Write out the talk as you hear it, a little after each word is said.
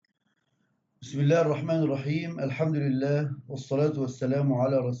بسم الله الرحمن الرحيم. الحمد لله والصلاة والسلام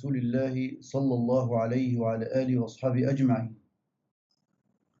على رسول الله صلى الله عليه وعلى آله وأصحابه أجمعين.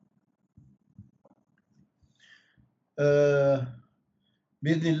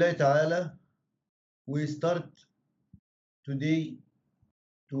 بإذن الله تعالى we start today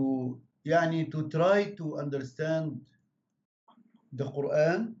to try to understand the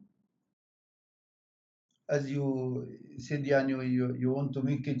Quran. As you said, you want to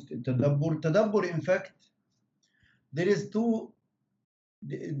make it tadabbur. In fact, there is two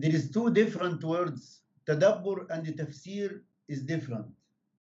different words. Tadabbur and tafsir is different.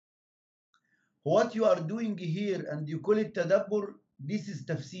 What you are doing here and you call it tadabbur, this is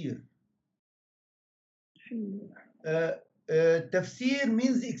tafsir. Tafsir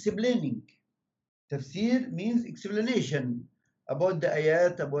means explaining. Tafsir means explanation about the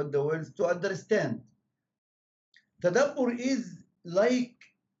ayat, about the words, to understand. Tadabbur is like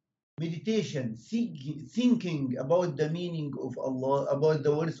meditation, thinking about the meaning of Allah, about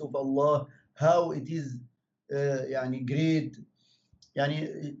the words of Allah, how it is great,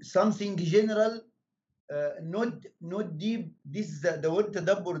 something general, not deep. This is the word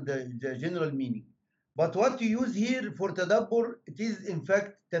tadabbur, the general meaning. But what you use here for tadabbur, it is in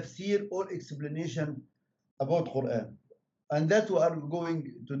fact tafsir or explanation about Quran. And that we are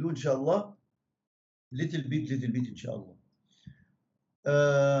going to do, inshallah, little bit, inshallah.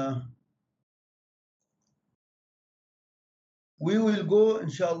 We will go,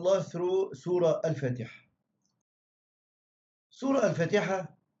 inshallah, through Surah Al-Fatiha. Surah Al-Fatiha,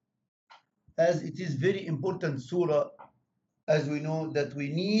 as it is very important surah, as we know that we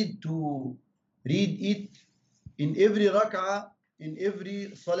need to read it in every rak'ah, in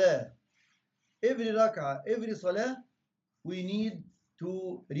every salah. Every rak'ah, every salah, we need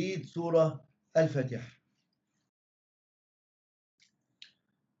to read Surah Al-Fatiha.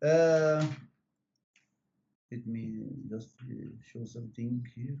 Let me just show something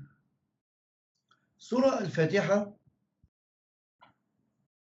here. Surah Al-Fatiha,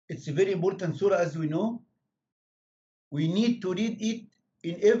 it's a very important surah, as we know. We need to read it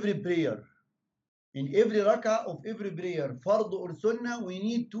in every prayer. In every rak'ah of every prayer, fard or sunnah, we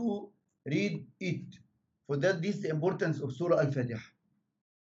need to read it. For that, this is the importance of Surah Al-Fatiha.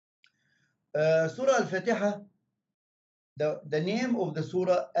 Surah Al-Fatiha, the name of the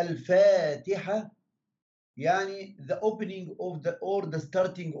Surah Al-Fatiha, the opening of the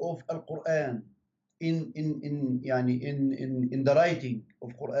starting of Al-Quran in the writing of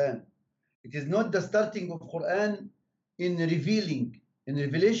Quran. It is not the starting of Quran in revealing. In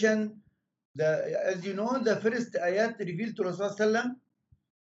revelation, as you know, the first ayat revealed to Rasulullah,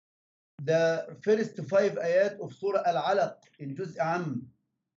 the first 5 ayat of Surah Al-Alaq in Juz' Am,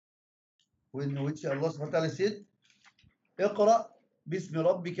 in which Allah subhanahu wa ta'ala said, اقرأ باسم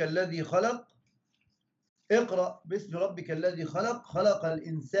ربك الذي خلق اقرأ باسم ربك الذي خلق خلق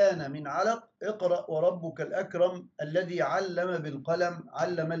الإنسان من علق اقرأ وربك الأكرم الذي علم بالقلم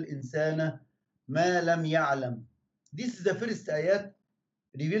علم الإنسان ما لم يعلم. This is the first ayat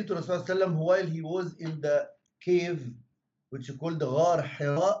revealed to Rasulullah while he was in the cave which is called the Ghar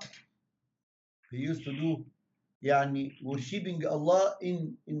Hira. He used to do worshipping Allah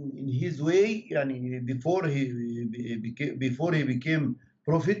in his way, before he became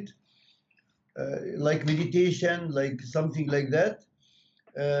prophet, like meditation, like something like that,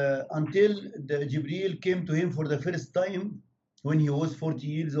 until the Jibreel came to him for the first time when he was 40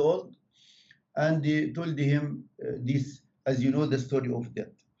 years old, and they told him this, as you know, the story of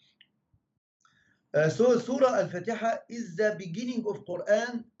that. So Surah Al-Fatiha is the beginning of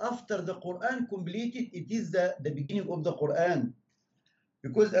Quran. After the Quran completed, it is the beginning of the Quran.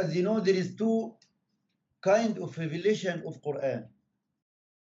 Because as you know, there is two kind of revelation of Quran.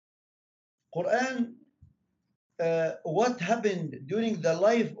 Quran, what happened during the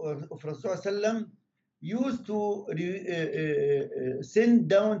life of Rasulullah used to send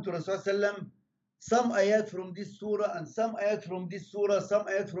down to Rasulullah some ayat from this surah and some ayat from this surah, some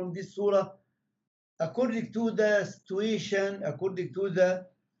ayat from this surah, according to the situation, according to the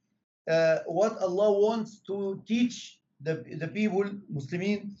what Allah wants to teach the people,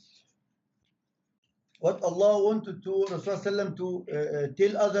 Muslimin, what Allah wanted to Rasulullah to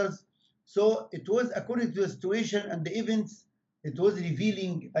tell others. So it was according to the situation and the events, it was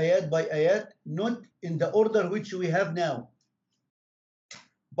revealing ayat by ayat, not in the order which we have now.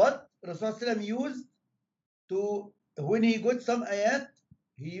 But Rasulullah used to, when he got some ayat,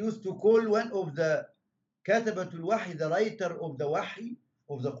 he used to call one of the Katabatul Wahy, the writer of the Wahy,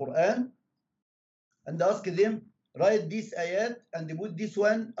 of the Quran, and ask them, write this ayat and put this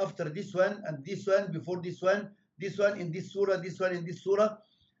one after this one, and this one before this one in this surah, this one in this surah.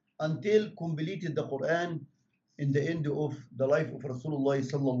 until completed the Quran in the end of the life of Rasulullah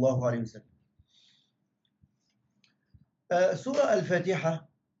sallallahu alayhi wa sallam. Surah Al-Fatiha,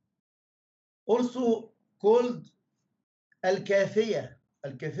 also called Al-Kafiyah.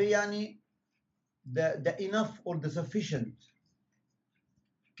 Al-Kafiyah يعني the enough or the sufficient.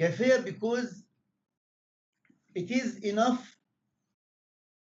 Kafiyah because it is enough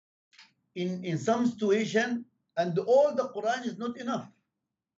in some situation, and all the Quran is not enough.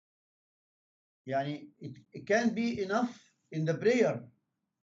 Yani it can be enough in the prayer.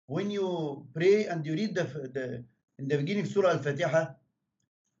 When you pray and you read in the beginning of Surah Al-Fatiha,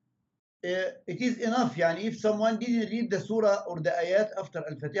 it is enough. Yani if someone didn't read the surah or the ayat after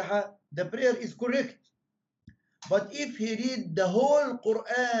Al-Fatiha, the prayer is correct. But if he read the whole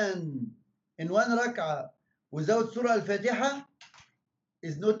Quran in one rak'ah without Surah Al-Fatiha,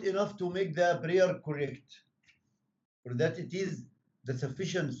 is not enough to make the prayer correct. For that it is the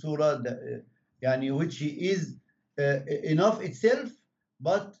sufficient surah, yani which is enough itself,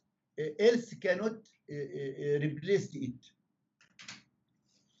 but else cannot replace it.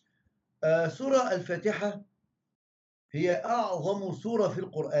 Surah Al-Fatiha هي أعظم سورة في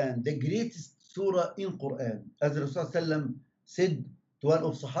القرآن, the greatest surah in Quran. As the Rasul sallam said to one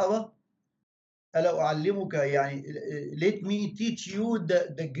of Sahaba, ألا أعلمك, يعني let me teach you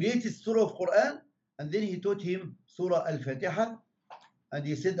the greatest surah of Quran. And then he taught him Surah Al-Fatiha, and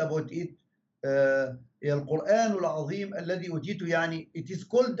he said about it, القرآن العظيم الذي أوتيته, يعني it is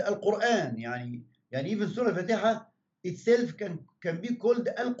called Al-Quran, يعني even Surah Al-Fatiha itself can be called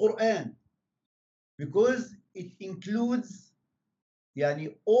Al-Quran because it includes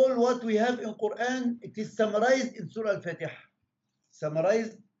يعني all what we have in Quran, it is summarized in Surah Al-Fatiha.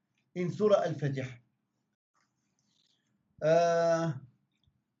 Summarized in Surah Al-Fatiha.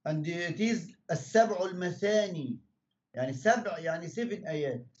 And it is السبع المثاني, يعني سبع يعني 7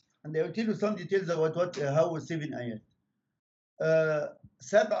 آيات. And I will tell you some details about how 7 آيات.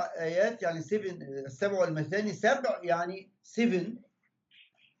 7 آيات يعني 7, السبع المثاني, سبع يعني 7,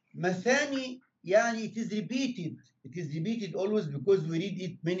 مثاني يعني it is repeated. It is repeated always because we read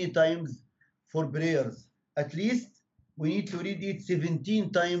it many times for prayers. At least we need to read it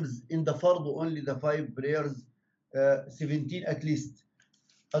 17 times in the fard, only the 5 prayers, 17 at least.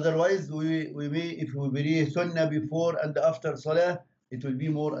 Otherwise, we may, if we pray sunnah before and after salah, it will be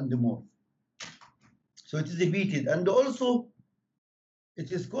more and more. So it is repeated. And also, it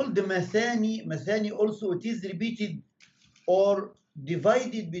is called the mathani. Mathani also, it is repeated or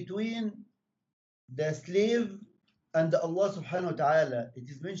divided between the slave and Allah subhanahu wa ta'ala. It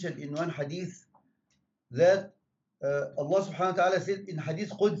is mentioned in one hadith that Allah subhanahu wa ta'ala said in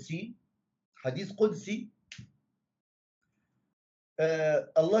hadith Qudsi,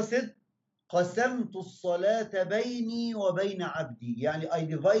 Allah said, قسمت الصلاة بيني وبين عبدي, يعني I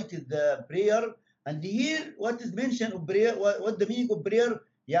divided the prayer. And here what is mentioned of prayer, what the meaning of prayer,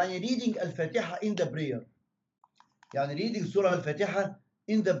 يعني reading Al-Fatiha in the prayer, يعني reading Surah Al-Fatiha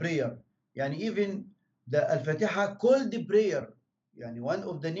in the prayer. يعني even the Al-Fatiha called the prayer, يعني one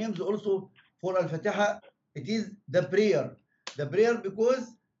of the names also for Al-Fatiha, it is the prayer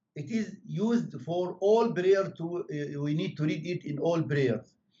because it is used for all prayer. We need to read it in all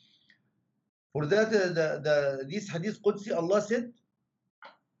prayers. For that, this hadith Qudsi, Allah said,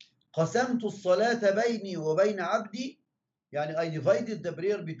 قسمت الصلاة بيني وبين عبدي, يعني I divided the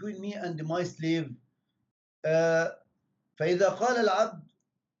prayer between me and my slave. فإذا قال العبد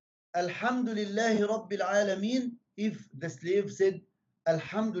الحمد لله رب العالمين, if the slave said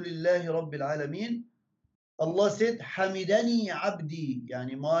الحمد لله رب العالمين, Allah said حمدني عبدي,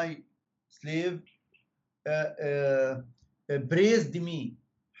 يعني my slave praised me.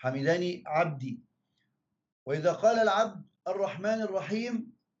 حمدني عبدي. وإذا قال العبد الرحمن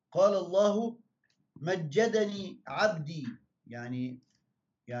الرحيم, قال الله مجدني عبدي, يعني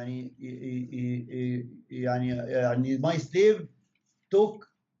my slave talk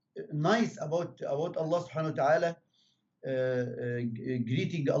nice about Allah subhanahu wa ta'ala,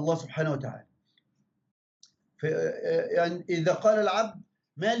 greeting Allah subhanahu wa ta'ala. يعني إذا قال العبد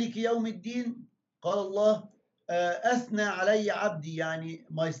مالك يوم الدين, قال الله أثنى علي عبدي, يعني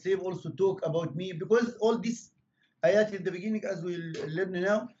my slave also talk about me, because all these ayat in the beginning, as we learn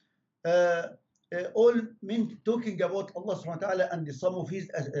now, all mean talking about Allah subhanahu wa ta'ala and some of his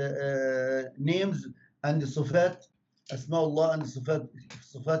names and the sifat, asma'ullah and sifat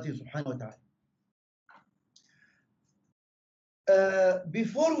subhanahu wa ta'ala.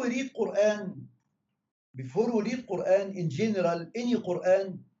 Before we read Quran in general, any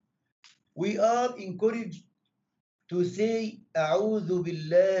Quran, we are encouraged to say أعوذ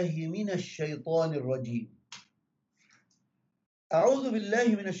بالله من الشيطان الرجيم. أعوذ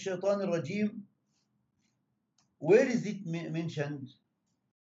بالله من الشيطان الرجيم. Where is it mentioned?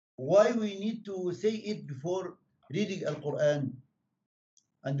 Why we need to say it before reading Al-Quran?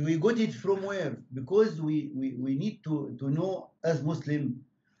 And we got it from where? Because we need to know as Muslim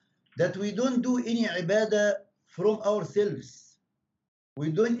that we don't do any ibadah from ourselves.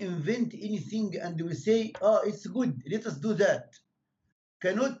 We don't invent anything and we say, it's good, let us do that.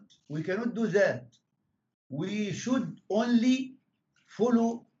 We cannot do that. We should only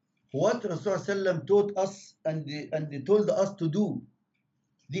follow what Rasulullah taught us and told us to do.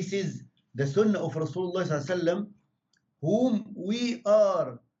 This is the sunnah of Rasulullah whom we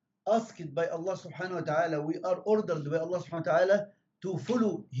are asked by Allah subhanahu wa ta'ala, we are ordered by Allah subhanahu wa ta'ala to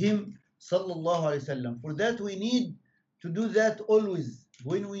follow him sallallahu alayhi wasallam. For that we need to do that always.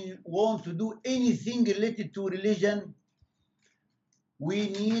 When we want to do anything related to religion, we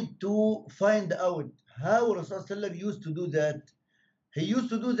need to find out how Rasulullah used to do that. He used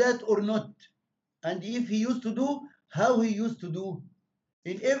to do that or not? And if he used to do, how he used to do?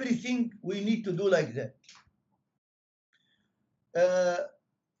 In everything we need to do like that.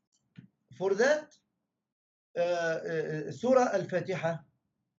 For that, Surah Al-Fatiha,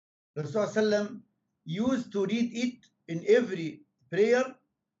 Rasulullah used to read it in every prayer,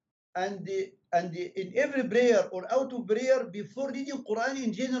 and in every prayer or out of prayer before reading Quran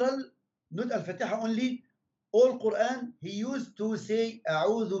in general, not Al-Fatiha only, all Quran, he used to say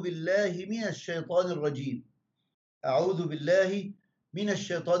أعوذ بالله من الشيطان الرجيم. أعوذ بالله من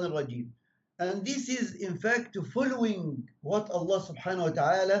الشيطان الرجيم. And this is in fact following what Allah subhanahu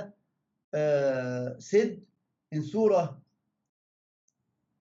wa ta'ala said in Surah.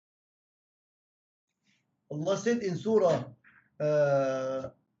 Allah said in Surah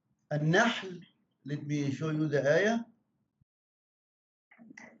An-Nahl. Let me show you the ayah.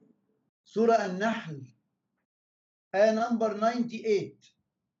 Surah An-Nahl, ayah number 98.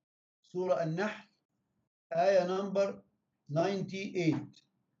 Surah An-Nahl, ayah number 98.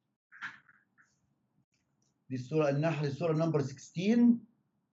 This Surah An-Nahl is Surah number 16,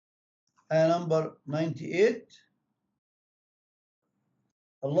 ayah number 98.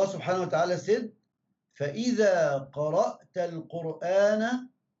 Allah subhanahu wa ta'ala said, فَإِذَا قَرَأْتَ الْقُرْآنَ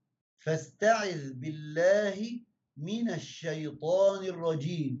فَاسْتَعِذْ بِاللَّهِ مِنَ الشَّيْطَانِ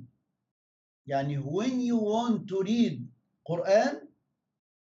الرَّجِيمِ. Yani when you want to read Quran,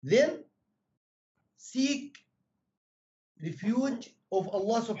 then seek refuge of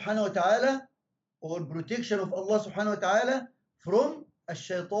Allah subhanahu wa ta'ala or protection of Allah subhanahu wa ta'ala from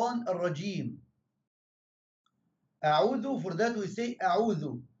الشيطان الرجيم. أعوذ, for that we say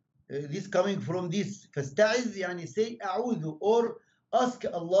أعوذ. This coming from this. فاستعذ يعني say أعوذ, or ask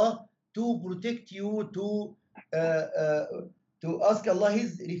Allah to protect you, to ask Allah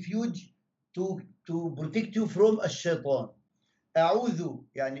his refuge to protect you from الشيطان. أعوذ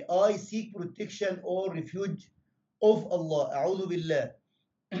يعني I seek protection or refuge of Allah. أعوذ بالله.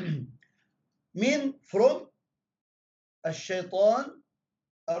 Mean from الشيطان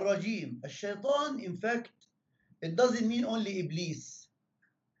الرجيم. الشيطان, in fact, it doesn't mean only Iblis.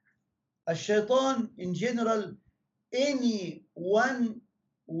 الشيطان in general, anyone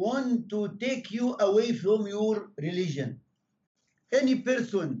want to take you away from your religion. Any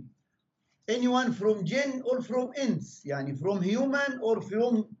person, anyone from jinn or from ins, yani from human or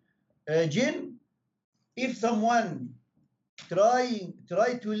from jinn, if someone try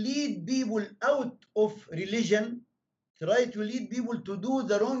to lead people out of religion, try to lead people to do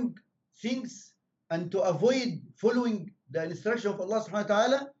the wrong things and to avoid following the instruction of Allah subhanahu wa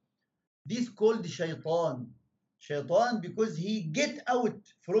ta'ala, this called shaitan. Shaitan because he get out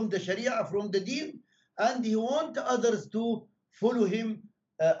from the sharia, from the deen, and he want others to follow him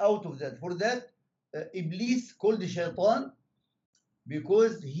out of that. For that, Iblis called shaitan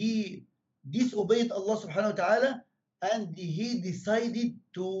because he disobeyed Allah subhanahu wa ta'ala and he decided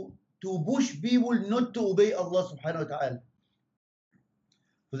to push people not to obey Allah subhanahu wa ta'ala.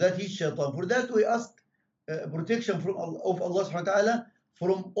 For that he's shaitan. For that we ask protection of Allah subhanahu wa ta'ala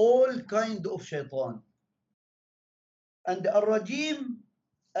from all kind of shaitan. And Ar-Rajim,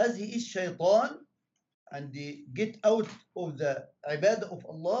 as he is shaitan, and they get out of the ibadah of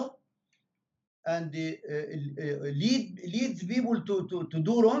Allah, and leads people to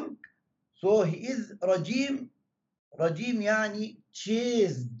do wrong, so he is Rajim. Rajim yani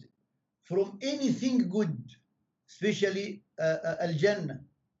chased from anything good, especially Al-Jannah.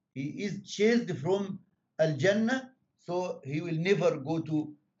 He is chased from Al-Jannah, so he will never go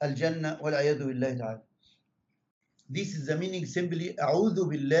to Al-Jannah. Wal-'ayadu billahi ta'ala. This is the meaning simply, أعوذ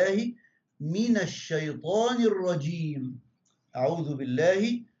بالله من الشيطان الرجيم. أعوذ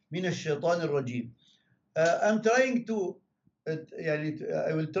بالله من الشيطان الرجيم. I'm trying to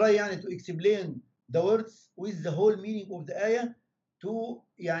I will try to explain the words with the whole meaning of the ayah to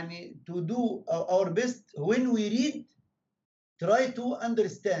do our best when we read. Try to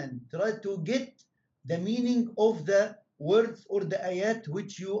understand, try to get the meaning of the words or the ayat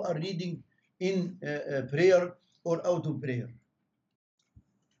which you are reading in prayer or out of prayer.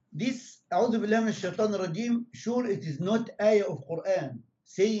 This أعوذ بالله من الشيطان الرجيم, sure it is not ayah of Quran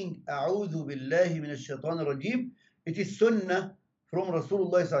saying أعوذ بالله من الشيطان الرجيم. It is sunnah from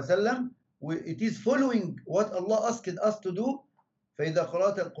Rasulullah صلى الله عليه وسلم. It is following what Allah asked us to do. فإذا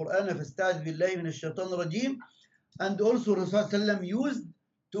قرأت القرآن فاستعذ بالله من الشيطان الرجيم. And also Rasulullah used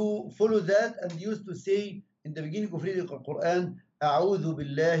to follow that and used to say in the beginning of reading the Quran أعوذ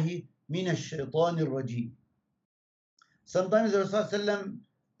بالله من الشيطان الرجيم. Sometimes Rasulullah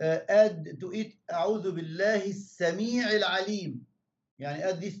add to it أعوذ بالله السميع العليم,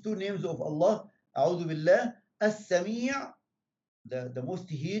 add these two names of Allah, أعوذ بالله السميع, the most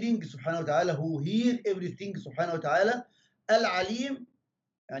hearing subhanahu wa ta'ala, who hear everything subhanahu wa ta'ala, al-alim,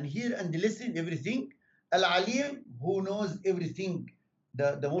 hear and listen everything, al-alim, who knows everything,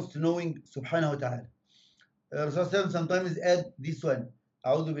 the most knowing subhanahu wa ta'ala. Rasulullah sometimes add this one,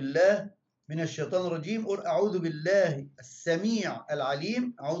 أعوذ بالله من الشيطان الرجيم, or أعوذ بالله السميع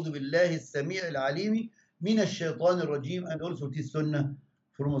العليم, أعوذ بالله السميع العليم من الشيطان الرجيم, and also it is sunnah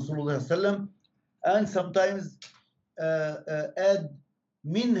from Rasulullah sallallahu alaihi wasallam. And sometimes add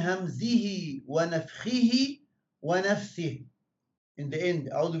من همزه ونفخه ونفثه in the end,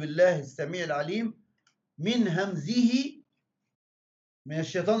 أعوذ بالله السميع العليم من همزه من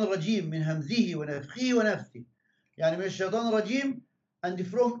الشيطان الرجيم, من همزه ونفخه ونفثه, من الشيطان الرجيم, and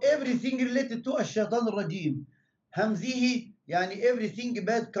from everything related to الشيطان الرجيم. همزه everything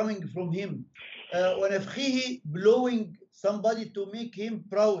bad coming from him. ونفخه, blowing somebody to make him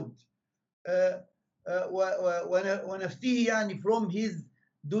proud. ونفثه from his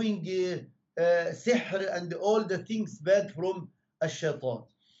doing sihr and all the things bad from الشيطان.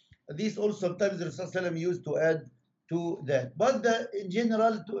 This also sometimes the Rasulullah used to add to that. But in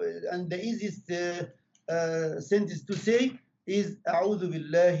general, and the easiest sentence to say is أعوذ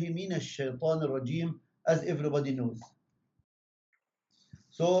بالله من الشيطان الرجيم, as everybody knows.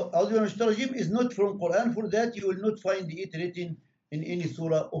 So أعوذ بالله من الشيطان الرجيم is not from Quran. For that you will not find it written in any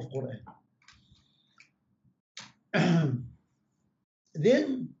surah of Quran.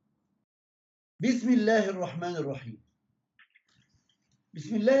 Then Bismillah ar-Rahman ar-Rahim.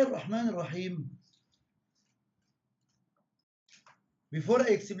 Bismillah ar-Rahman ar-Rahim. Before I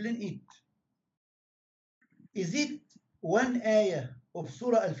explain it, is it one ayah of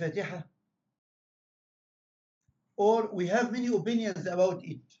Surah Al-Fatiha? Or we have many opinions about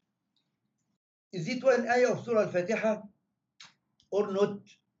it. Is it one ayah of Surah Al-Fatiha or not?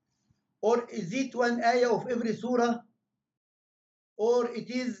 Or is it one ayah of every surah? Or it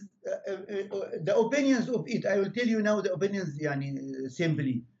is the opinions of it. I will tell you now the opinions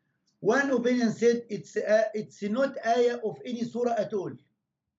simply. One opinion said it's not ayah of any surah at all.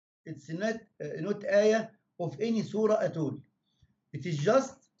 It's not ayah of any surah at all. It is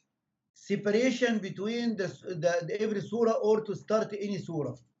just separation between the every surah or to start any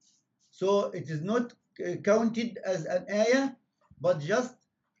surah. So it is not counted as an ayah, but just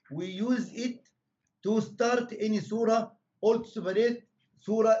we use it to start any surah or to separate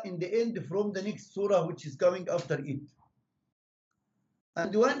surah in the end from the next surah which is coming after it.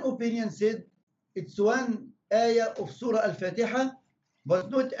 And one opinion said it's one ayah of Surah Al-Fatiha, but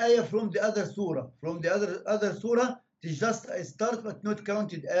not ayah from the other surah. From the other surah, it is just a start, but not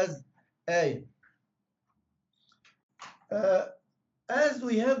counted as ayah. As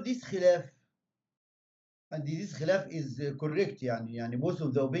we have this khilaf, and this khilaf is correct, both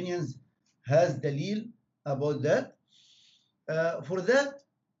of the opinions has dalil about that. For that,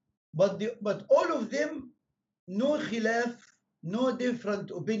 but all of them, no khilaf, no different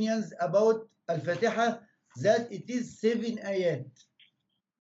opinions about Al-Fatiha, that it is 7 ayat.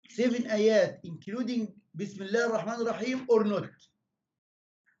 7 ayat, including Bismillah ar-Rahman ar-Rahim or not.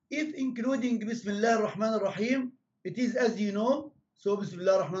 If including Bismillah ar-Rahman ar-Rahim, it is as you know, so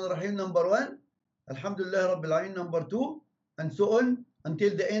Bismillah ar-Rahman ar-Rahim number 1, Alhamdulillah Rabbil Alamin number 2, and so on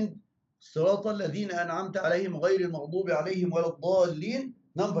until the end, صراط الذين أنعمت عليهم غير المغضوب عليهم ولا الضالين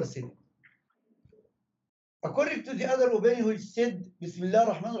number 7. According to the other opinion which said Bismillah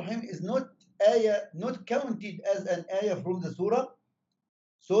ar-Rahman ar-Rahim is not ayah, not counted as an ayah from the surah,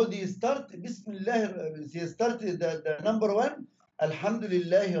 so they start Bismillah, they start the number 1,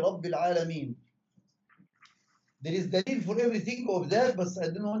 Alhamdulillahi Rabbil Alameen. There is dalil for everything of that, but I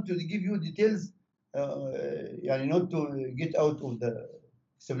don't want to give you details, not to get out of the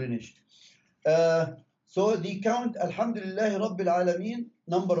explanation. So the count Alhamdulillah Rabbil Alameen,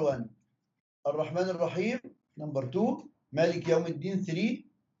 number 1. Ar-Rahman Ar-Rahim, number 2. Malik Yawmiddin, 3.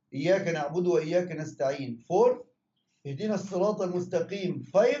 إياك نعبد وإياك نستعين, 4. اهدنا الصراط المستقيم,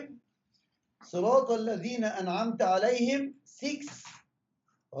 5. صراط الذين أنعمت عليهم, 6.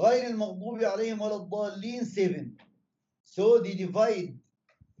 غير المغضوب عليهم ولا الضالين, 7. So they divide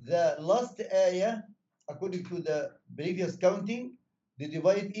the last ayah according to the previous counting. They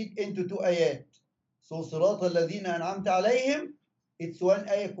divide it into 2 ayat. So صراط الذين أنعمت عليهم, it's 1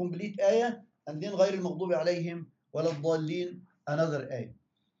 ayah, complete ayah, and then غير المغضوب عليهم ولا الضالين, another ayah.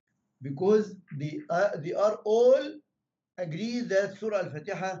 Because they are all agree that Surah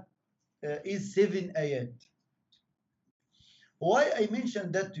Al-Fatiha is 7 ayat. Why I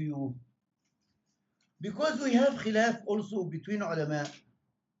mentioned that to you? Because we have khilaf also between ulama.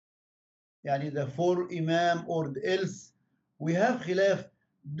 Yani the 4 imam or else we have khilaf.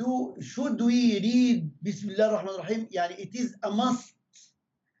 Should we read Bismillah ar-Rahman ar-Rahim? Yani it is a must.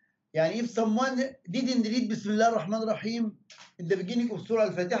 Yani if someone didn't read Bismillah ar-Rahman ar-Rahim in the beginning of Surah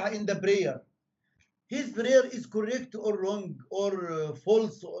Al-Fatiha in the prayer, his prayer is correct or wrong or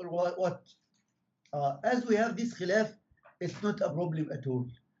false or what? As we have this khilaf, it's not a problem at all.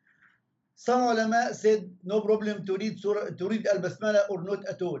 Some ulama said no problem to read Al-Basmala or not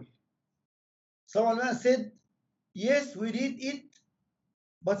at all. Some ulama said yes, we read it,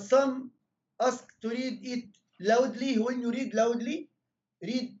 but some ask to read it loudly. When you read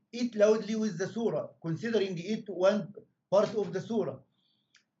it loudly with the surah, considering it one part of the surah.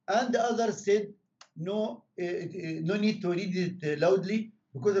 And the others said no need to read it loudly,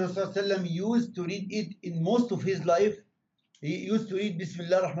 because Rasulullah used to read it in most of his life. He used to read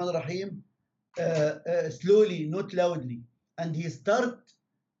Bismillah ar-Rahman ar-Rahim slowly, not loudly. And he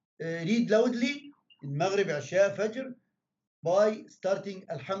read loudly in Maghrib, Isha, Fajr by starting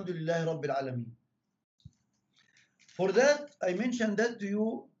Alhamdulillah Rabbil Alameen. For that, I mentioned that to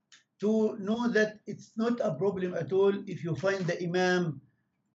you to know that it's not a problem at all if you find the Imam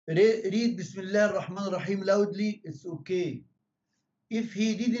read Bismillah ar-Rahman ar-Rahim loudly, it's okay. If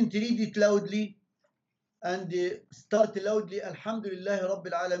he didn't read it loudly and start loudly Alhamdulillah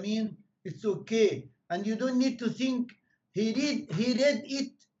Rabbil Alameen, it's okay. And you don't need to think he read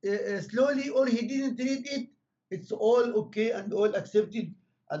it slowly or he didn't read it. It's all okay and all accepted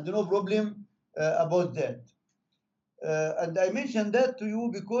and no problem about that. And I mentioned that to you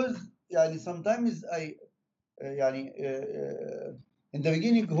because sometimes in the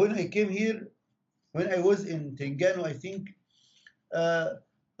beginning when I came here, when I was in Terengganu, I think,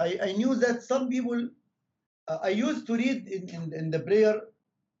 I knew that some people, I used to read in the prayer,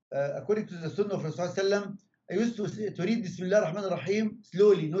 according to the Sunnah of Rasulullah, I used to read Bismillah ar-Rahman ar-Rahim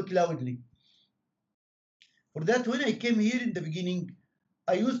slowly, not loudly. For that, when I came here in the beginning,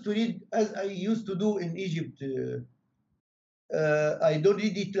 I used to read as I used to do in Egypt. I don't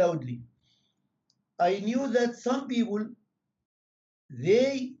read it loudly. I knew that some people,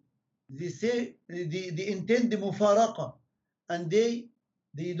 they say they intend the mufaraqa, and they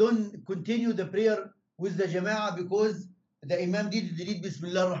don't continue the prayer with the jama'ah because the imam didn't read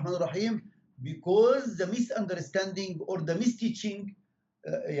Bismillah ar-Rahman ar-Rahim, because the misunderstanding or the misteaching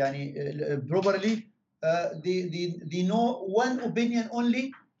properly, they know one opinion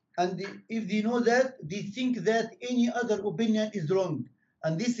only, and if they know that, they think that any other opinion is wrong,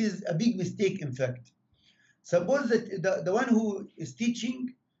 and this is a big mistake. In fact, suppose that the one who is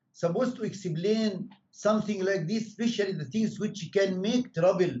teaching supposed to explain something like this, especially the things which can make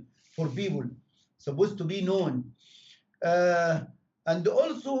trouble for people, supposed to be known. And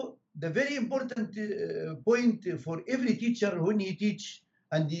also the very important point for every teacher when he teach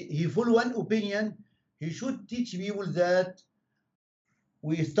and he follow one opinion, he should teach people that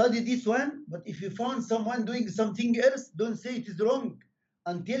we study this one, but if you found someone doing something else, don't say it is wrong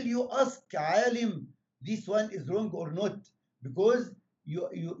until you ask alim, this one is wrong or not, because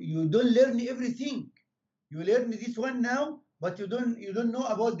you don't learn everything. You learn this one now, but you don't know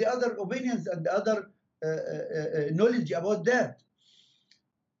about the other opinions and the other knowledge about that.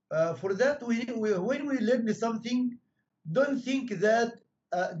 For that, when we learn something, don't think that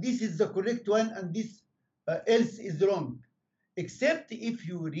this is the correct one and this else is wrong. Except if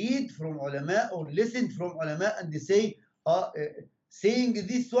you read from ulama or listen from ulama and they say, saying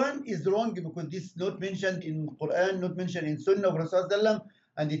this one is wrong because this is not mentioned in Quran, not mentioned in Sunnah of Rasulullah,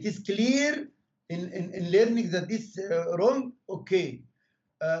 and it is clear in learning that this is wrong, okay.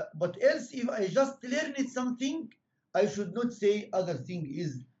 But else, if I just learned something, I should not say other thing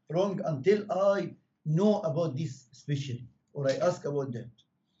is wrong until I know about this especially, or I ask about that.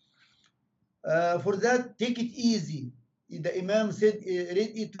 For that, take it easy. The Imam said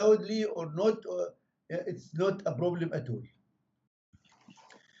read it loudly or not, it's not a problem at all.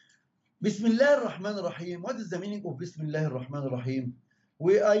 Bismillah ar-Rahman ar-Rahim. What is the meaning of Bismillah ar-Rahman ar-Rahim?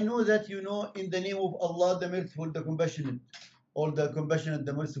 I know that you know, in the name of Allah, the merciful, the compassionate, or the compassionate,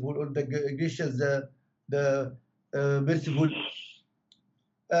 the merciful, or the gracious, the merciful.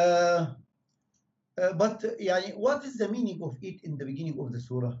 But yani, what is the meaning of it in the beginning of the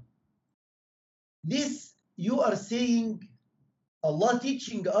surah? This you are saying, Allah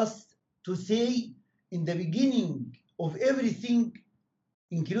teaching us to say in the beginning of everything,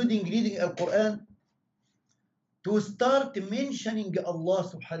 including reading Al-Quran, to start mentioning Allah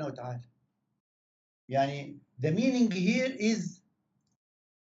subhanahu wa ta'ala. Yani, the meaning here is,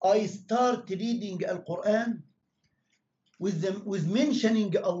 I start reading Al-Quran with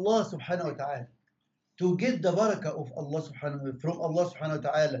mentioning Allah subhanahu wa ta'ala, to get the barakah of Allah from Allah subhanahu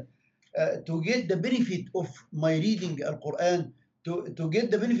wa ta'ala, to get the benefit of my reading Al-Quran, to get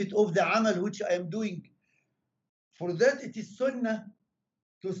the benefit of the amal which I am doing. For that, it is sunnah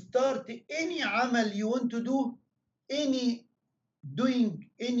to start any amal you want to do, anything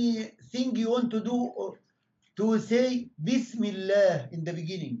you want to do, to say Bismillah in the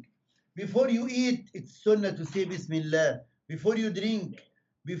beginning. Before you eat, it's sunnah to say Bismillah. Before you drink,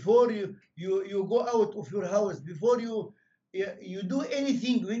 before you go out of your house, before you do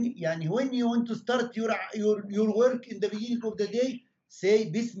anything, when you want to start your work in the beginning of the day, say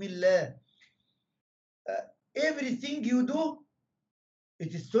Bismillah. Everything you do,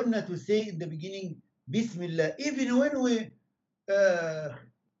 it is sunnah to say in the beginning Bismillah. Even when we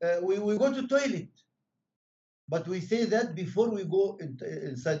go to toilet, but we say that before we go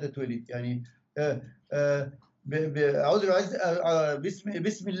inside the toilet. يعني أعوذ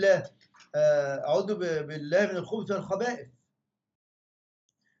بسم الله أعوذ بالله من الخبث والخبائث.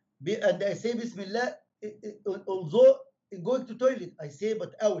 And I say Bismillah, although going to toilet, I say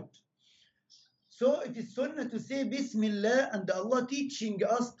but out. So it is sunnah to say Bismillah, and Allah teaching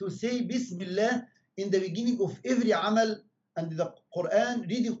us to say Bismillah in the beginning of every amal. And the Quran,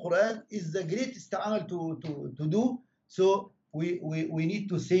 reading Quran, is the greatest amal to do. So we need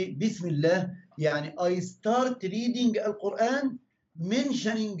to say Bismillah. Yani, I start reading Al-Quran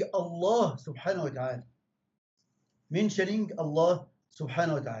mentioning Allah subhanahu wa ta'ala. Mentioning Allah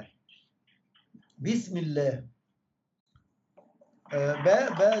subhanahu wa ta'ala. Bismillah.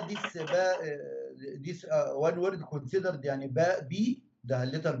 This one word considered, يعني B, the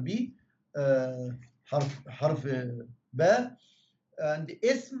letter B, حرف ba, and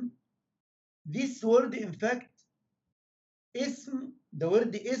ism. This word, in fact, ism, the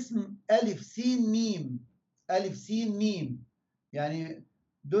word ism, alif sin mim, alif sin mim. Yani,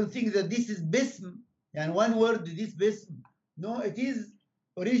 don't think that this is bism, and one word, this bism. No, it is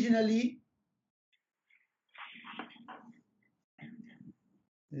originally.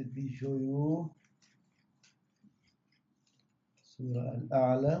 Let me show you Surah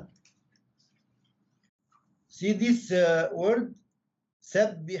Al-A'la. See this word,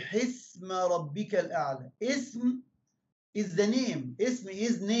 سبح اسم ربك الأعلى. Ism is the name. Ism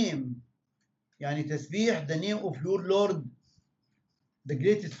is name. يعني تسبيح, the name of your Lord, the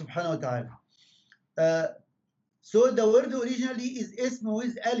greatest subhanahu wa ta'ala. So the word originally is ism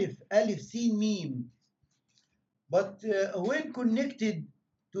with alif sin mim. But when connected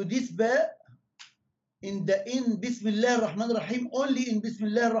to this ba, in Bismillah ar-Rahman ar-Rahim, only in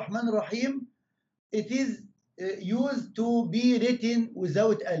Bismillah ar-Rahman ar-Rahim, it is used to be written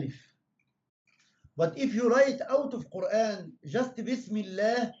without alif. But if you write out of Quran just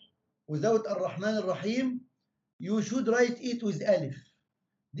Bismillah without ar-Rahman ar-Rahim, you should write it with alif.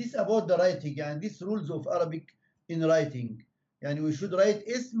 This about the writing, and these rules of Arabic in writing. And we should write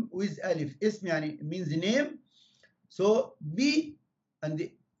ism with alif. Ism يعني means name. So B and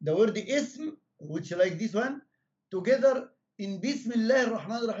the word ism, which like this one, together in Bismillah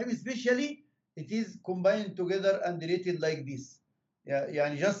ar-Rahman ar-Rahim especially, it is combined together and written like this.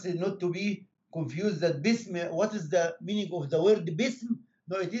 يعني just not to be confused that bism, what is the meaning of the word bism?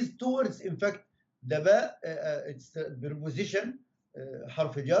 No, it is two words. In fact, the ba, it's the preposition,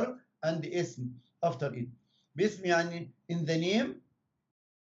 حرف جر, and the ism after it. Bism يعني in the name,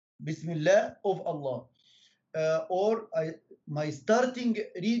 Bismillah of Allah. Or my starting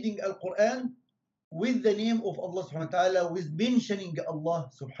reading Al-Quran with the name of Allah subhanahu wa ta'ala, with mentioning Allah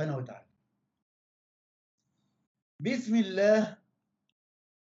subhanahu wa ta'ala. Bismillah.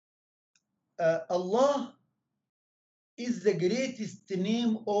 Allah is the greatest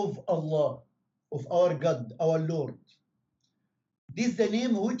name of Allah, of our God, our Lord. This is the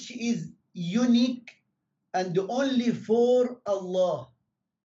name which is unique and only for Allah.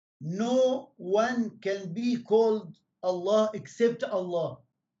 No one can be called Allah except Allah.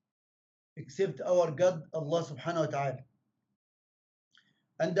 except our God, Allah subhanahu wa ta'ala.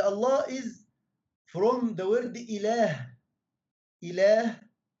 And Allah is from the word ilah. Ilah,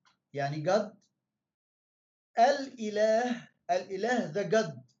 yani God. Al-ilah, al-ilah, the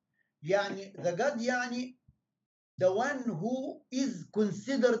God. Yani, the God, yani the one who is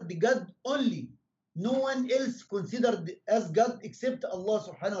considered the God only. No one else considered as God except Allah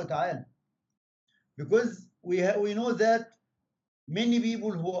subhanahu wa ta'ala. Because we know that many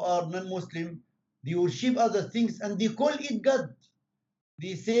people who are non-Muslim, they worship other things and they call it God.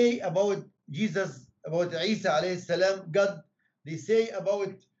 They say about Jesus, about Isa alayhi salam, God. They say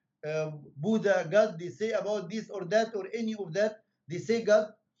about Buddha, God. They say about this or that or any of that. They say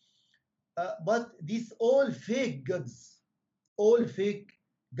God. But these all fake gods. All fake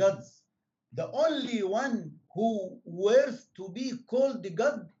gods. The only one who worth to be called the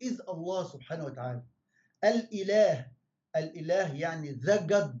God is Allah subhanahu wa ta'ala. Al-ilah. Al-ilah yani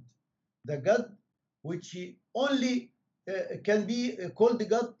the God which only can be called the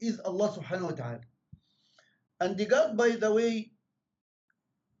God is Allah subhanahu wa ta'ala. And the God, by the way,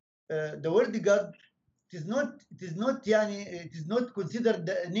 the word God, it is not considered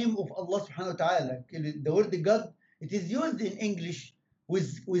the name of Allah subhanahu wa ta'ala. The word God, it is used in English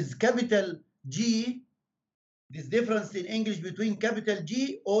with capital G. This difference in English between capital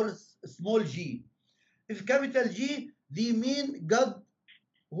G or small g. If capital G, they mean God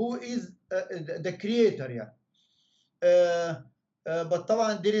who is the creator. Yeah. But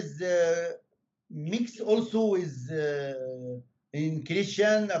طبعا there is mix also with in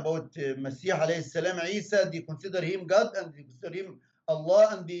Christian about Masih alayhi salam, Isa. They consider him God and they consider him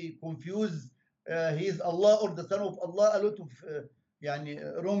Allah, and they confuse he is Allah or the son of Allah. A lot of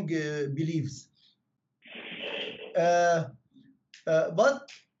wrong beliefs. But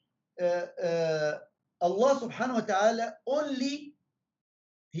Allah subhanahu wa ta'ala only,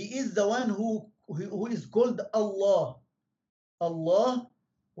 he is the one who is called Allah. Allah,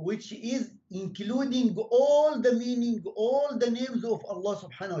 which is including all the meaning, all the names of Allah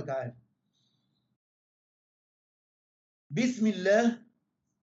subhanahu wa ta'ala. Bismillah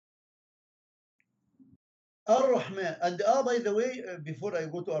Ar-Rahman. And by the way, before I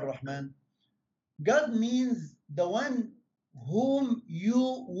go to Ar-Rahman, God means the one whom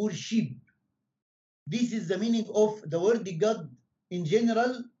you worship. This is the meaning of the word God in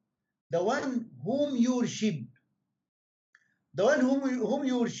general, the one whom you worship. The one whom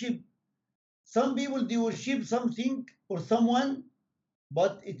you worship. Some people, they worship something or someone,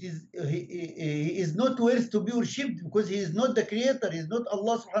 but he is not worth to be worshipped because he is not the creator, he is not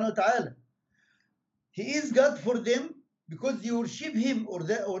Allah subhanahu wa ta'ala. He is God for them because you worship him or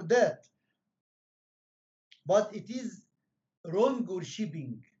that. But it is wrong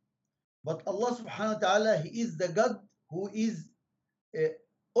worshipping. But Allah subhanahu wa ta'ala, he is the God who is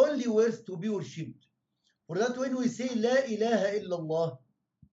only worth to be worshipped. For that, when we say La ilaha illallah,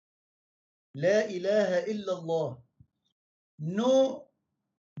 La ilaha illallah, no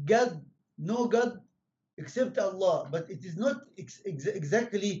God except Allah. But it is not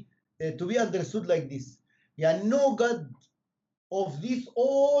exactly to be understood like this. Yeah, no God of this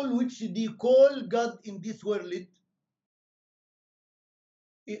all which they call God in this world,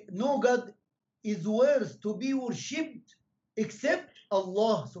 no God is worth to be worshipped except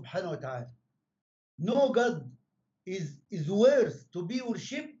Allah subhanahu wa ta'ala. No God is worth to be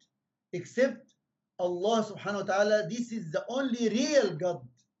worshipped except Allah subhanahu wa ta'ala. This is the only real God.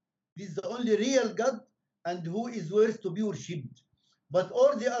 This is the only real God and who is worth to be worshipped. But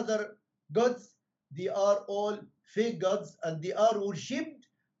all the other gods, they are all fake gods and they are worshipped,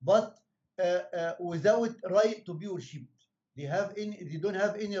 but without right to be worshipped. They don't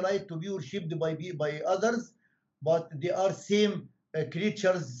have any right to be worshipped by others, but they are same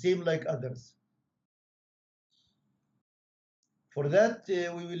creatures, same like others. For that,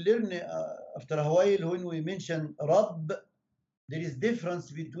 we will learn after a while when we mention Rabb. There is difference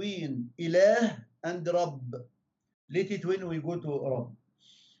between Ilah and Rabb. Let it when we go to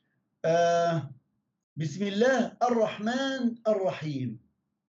Rabb. Bismillah Ar-Rahman Ar-Rahim.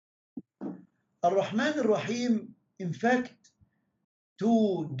 Ar-Rahman Ar-Rahim, in fact,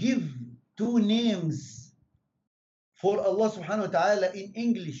 to give two names for Allah subhanahu wa ta'ala in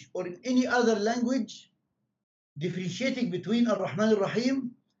English or in any other language, differentiating between Ar-Rahman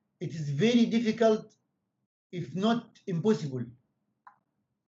Ar-Rahim, it is very difficult, if not impossible.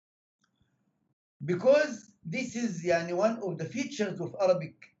 Because this is one of the features of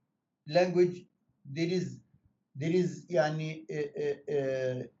Arabic language. There is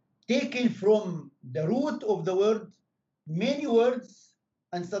taken from the root of the word many words,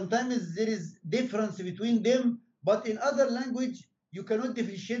 and sometimes there is difference between them, but in other language you cannot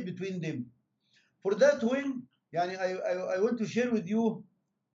differentiate between them. For that, when يعني I want to share with you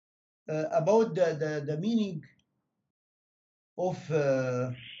about the meaning of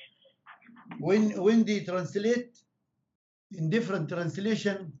when they translate in different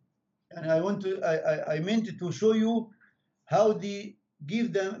translation, and I meant to show you how they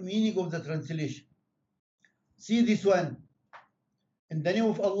give the meaning of the translation. See this one. In the name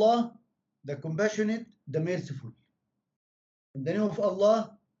of Allah, the compassionate, the merciful. In the name of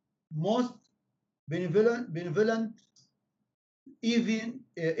Allah, most benevolent, even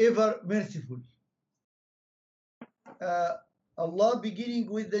ever merciful. Allah beginning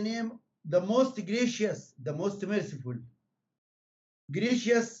with the name, the most gracious, the most merciful.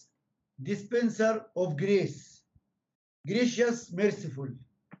 Gracious, dispenser of grace. Gracious, merciful.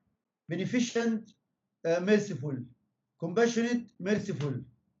 Beneficent, merciful. Compassionate, merciful.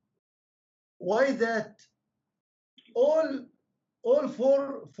 Why that? All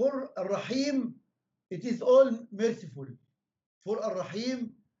for Ar-Rahim, it is all merciful. For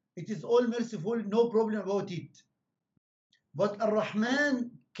Ar-Rahim, it is all merciful, no problem about it. But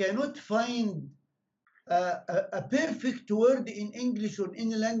Ar-Rahman cannot find a perfect word in English or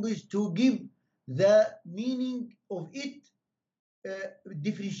any language to give the meaning of it,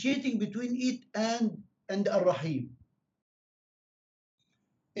 differentiating between it and Ar-Rahim.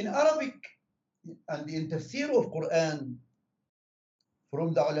 In Arabic and in tafsir of Quran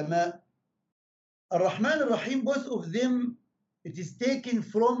from the ulama, Ar-Rahman Ar-Rahim, both of them, it is taken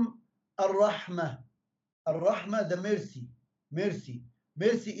from Ar-Rahmah. Ar-Rahmah, the mercy. Mercy.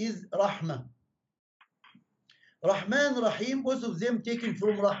 Mercy is Rahmah. Rahman Rahim, both of them taken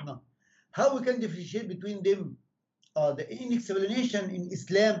from Rahmah. How we can differentiate between them? In explanation in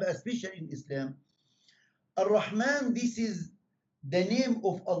Islam, especially in Islam, Ar-Rahman, this is the name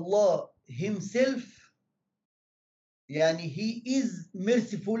of Allah Himself. Yani He is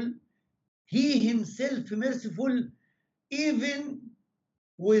merciful. He Himself merciful, even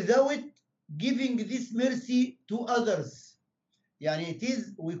without giving this mercy to others. Yani it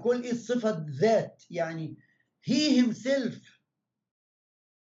is, we call it صفة ذات. Yani He Himself,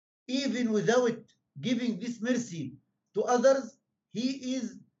 even without giving this mercy to others, He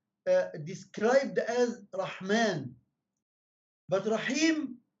is described as Rahman. But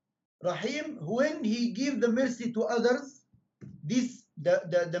Rahim, when He gives the mercy to others, this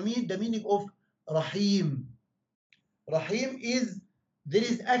the meaning of Rahim. Rahim is there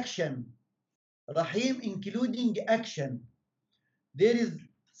is action. Rahim including action. There is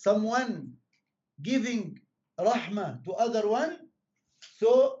someone giving Rahmah to other one,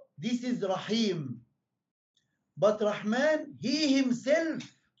 so this is Rahim. But Rahman, He Himself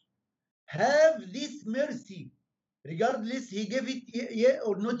have this mercy, regardless He gave it yet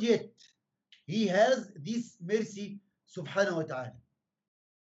or not yet. He has this mercy, subhanahu wa ta'ala.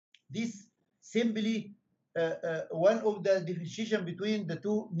 This simply one of the differentiation between the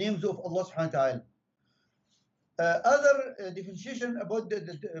two names of Allah subhanahu wa ta'ala. Other differentiation about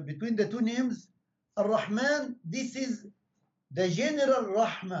between the two names, Ar-Rahman, this is the general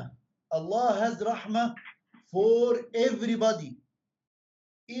Rahmah. Allah has Rahmah for everybody.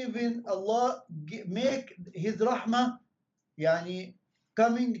 Even Allah make His Rahmah yani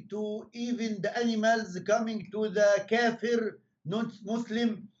coming to even the animals, coming to the kafir,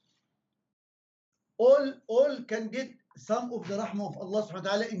 non-Muslim. All can get some of the Rahmah of Allah subhanahu wa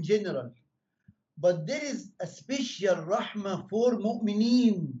ta'ala in general. But there is a special Rahmah for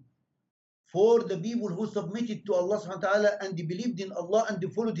mu'mineen, for the people who submitted to Allah subhanahu wa ta'ala and they believed in Allah and they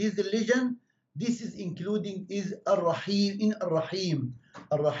followed His religion. This is including is Ar-Rahim, in Ar-Rahim.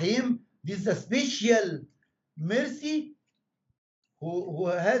 Ar-Rahim, this is a special mercy who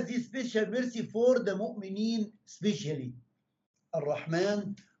has this special mercy for the mu'mineen specially.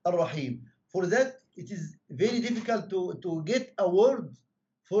 Ar-Rahman, Ar-Rahim. For that, it is very difficult to get a word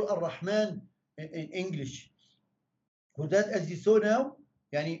for Ar-Rahman in English. For that, as you saw now,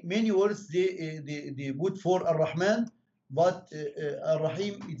 yani many words they put for Ar-Rahman, but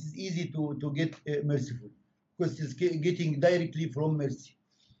Ar-Rahim, it is easy to get merciful because it's getting directly from mercy.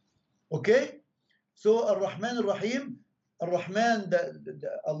 Okay? So Ar-Rahman Ar-Rahim, Ar-Rahman,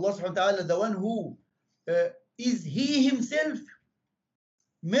 Allah subhanahu wa ta'ala, the one who is He Himself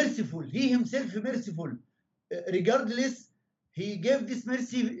merciful. He Himself merciful. Regardless, He gave this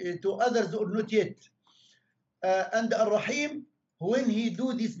mercy to others or not yet. And Ar-Rahim, when He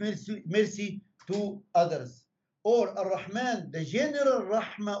do this mercy to others. Or Ar-Rahman, the general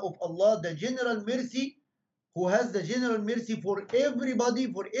Rahmah of Allah, the general mercy, who has the general mercy for everybody,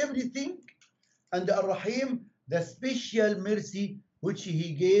 for everything. And Ar-Rahim, the special mercy which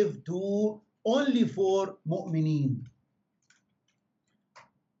He gave to only for mu'mineen.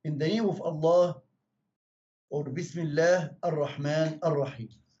 in the name of Allah or Bismillah ar-Rahman ar-Rahim.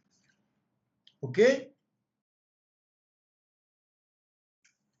 Okay?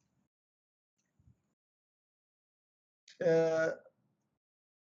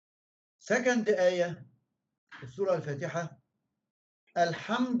 Second ayah of Surah Al-Fatiha,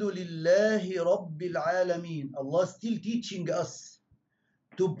 Alhamdulillahi Rabbil Alameen. Allah still teaching us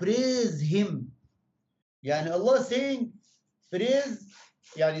to praise Him. Yani Allah saying praise,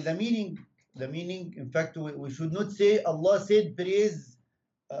 yani the meaning, in fact, we should not say Allah said praise,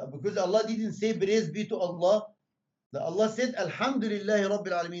 because Allah didn't say praise be to Allah. Allah said Alhamdulillahi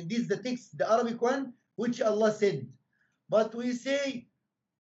Rabbil Alameen. This is the text, the Arabic one, which Allah said. But we say,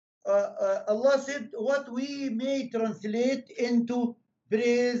 Allah said what we may translate into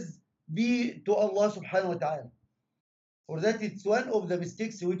praise be to Allah subhanahu wa ta'ala. For that, it's one of the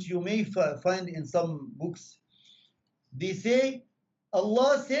mistakes which you may find in some books. They say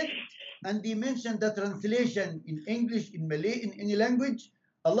Allah said, and they mention the translation in English, in Malay, in any language.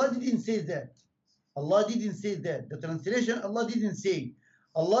 Allah didn't say that. Allah didn't say that. The translation, Allah didn't say.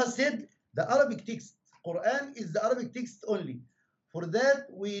 Allah said the Arabic text. Quran is the Arabic text only. For that,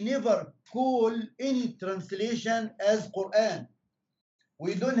 we never call any translation as Quran.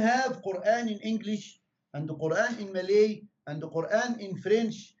 We don't have Quran in English, and the Quran in Malay, and the Quran in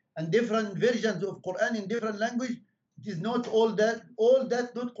French, and different versions of Quran in different language. It is not all that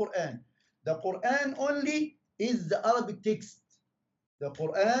not Quran. The Quran only is the Arabic text. The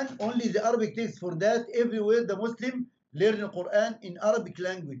Quran only the Arabic text. For that, everywhere the Muslim learn the Quran in Arabic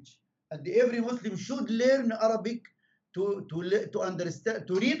language, and every Muslim should learn Arabic to understand,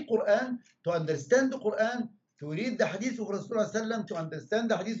 to read Quran, to understand the Quran, to read the Hadith of Rasulullah, to understand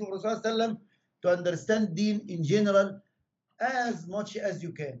the Hadith of Rasulullah, to understand Deen in general as much as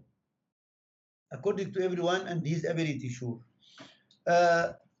you can, according to everyone and his ability, sure.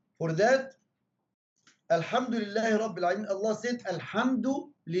 For that, Alhamdulillah Rabbil Alamin, Allah said,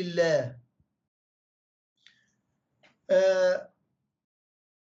 Alhamdulillah.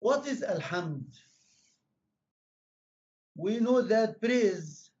 What is Alhamd? We know that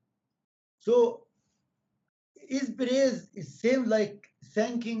praise. So, is praise same like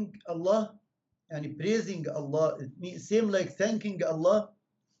thanking Allah? And praising Allah, it means same like thanking Allah.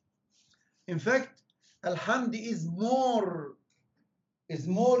 In fact, Alhamd is more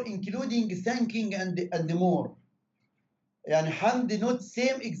including thanking and more. Yani Hamd not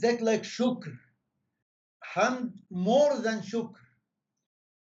same exact like Shukr. Hamd more than Shukr.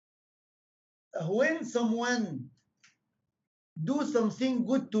 When someone do something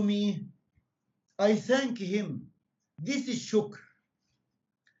good to me, I thank him. This is Shukr.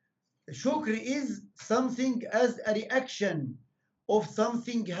 Shukr is something as a reaction of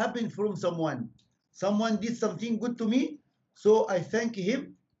something happened from someone. Someone did something good to me, so I thank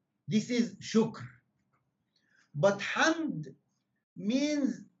him. This is Shukr. But Hamd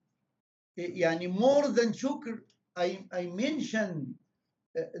means yani more than Shukr. I mentioned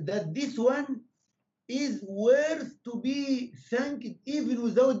that this one is worth to be thanked even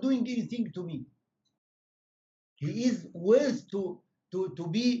without doing anything to me. He is worth to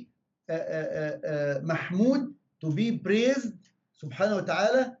be mahmoud, to be praised, subhanahu wa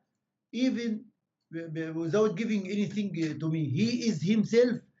ta'ala, even without giving anything to me. He is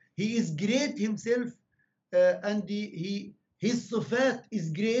himself, he is great himself, and his sifat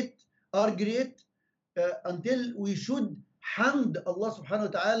is great, are great, until we should hamd Allah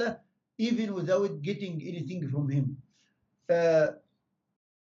subhanahu wa ta'ala even without getting anything from him.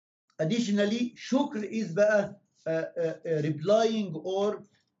 Additionally, shukr is replying or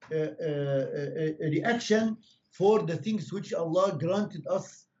reaction for the things which Allah granted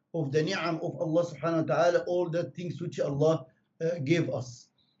us of the ni'am of Allah subhanahu wa ta'ala, all the things which Allah gave us.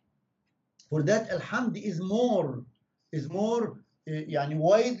 For that, alhamd is more yani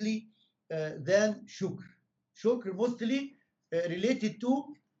widely than shukr. Shukr mostly related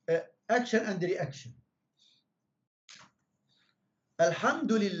to action and reaction.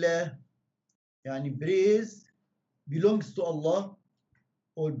 Alhamdulillah, yani praise belongs to Allah,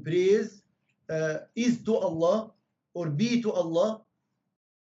 or praise is to Allah, or be to Allah,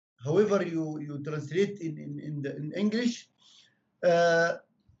 however you translate in English. And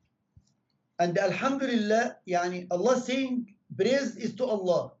Alhamdulillah, yani Allah saying praise is to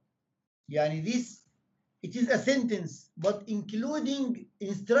Allah. Yani this, it is a sentence, but including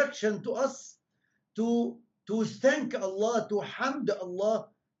instruction to us to thank Allah, to hamd Allah,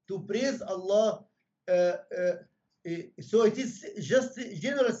 to praise Allah. So it is just a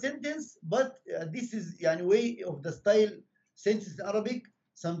general sentence, but this is yani way of the style sentence in Arabic.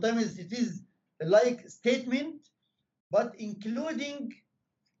 Sometimes it is like statement, but including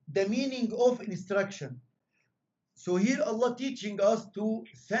the meaning of instruction. So here Allah teaching us to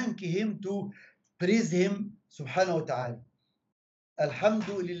thank Him, to praise Him subhanahu wa ta'ala.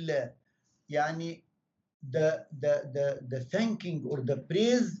 Alhamdulillah. Yani the thanking or the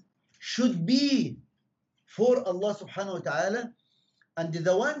praise should be for Allah subhanahu wa ta'ala, and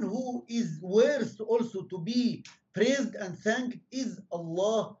the one who is worth also to be praised and thanked is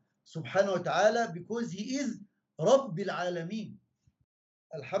Allah subhanahu wa ta'ala, because He is Rabbil Alameen.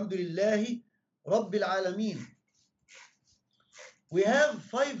 Alhamdulillahi Rabbil Alameen. We have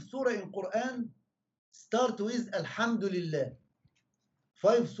 5 surah in Quran start with Alhamdulillah.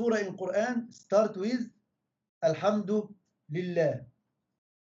 5 surah in Quran start with Alhamdulillah.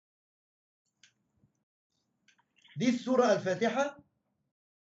 This surah Al-Fatiha,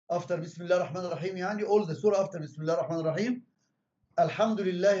 after Bismillah ar-Rahman ar-Rahim, yani all the surah after Bismillah ar-Rahman ar-Rahim,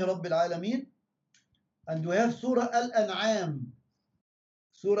 Alhamdulillahi Rabbil Alameen. And we have Surah Al-An'am.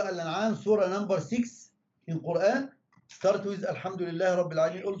 Surah Al-An'am, surah number 6 in Quran, start with Alhamdulillah Rabbil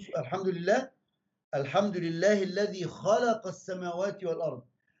Alameen. Also, Alhamdulillah. Alhamdulillah alladhi khalaqa as-samawati wal-ard.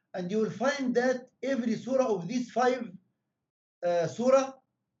 And you will find that every surah of these 5 surah,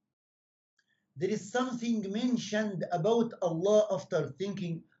 there is something mentioned about Allah after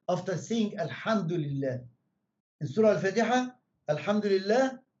saying Alhamdulillah. In Surah Al-Fatiha,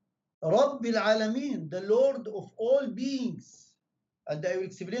 Alhamdulillah Rabbil Alameen, the Lord of all beings. And I will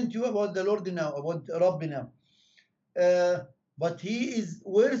explain to you about the Lord now, about Rabbi now. But He is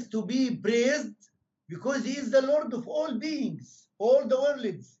worth to be praised because He is the Lord of all beings, all the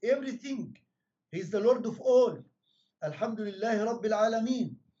worlds, everything. He is the Lord of all. Alhamdulillah Rabbil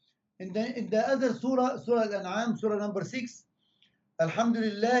Alameen. In the other surah, Surah Al-An'am, surah number 6,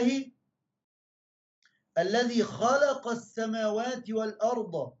 Alhamdulillah الذي خلق السماوات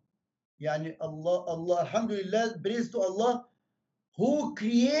والأرض. يعني Allah, Alhamdulillah, praise to Allah who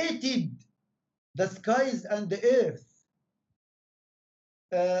created the skies and the earth.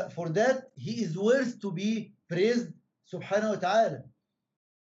 For that, He is worth to be praised, subhanahu wa ta'ala.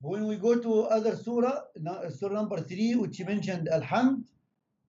 When we go to other surah, surah number 3, which mentioned Alhamd,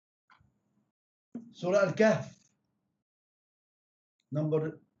 Surah Al-Kahf,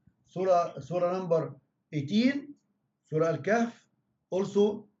 surah number 18, Surah Al-Kahf,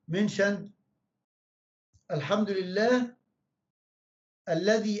 also mentioned Alhamdulillah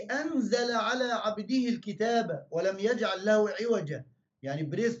الذي أنزل على عبده الكتاب ولم يجعل له عوجا. يعني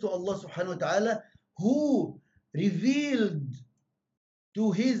praise to Allah subhanahu wa ta'ala who revealed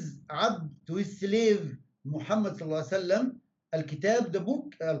to his abd, to his slave Muhammad sallallahu alaihi wasallam الكتاب, the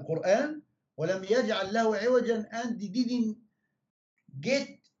book, Al-Quran, ولم يجعل له عوجا, and didn't get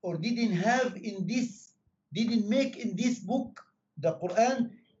or didn't make in this book, the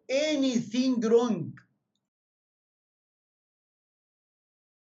Quran, anything wrong.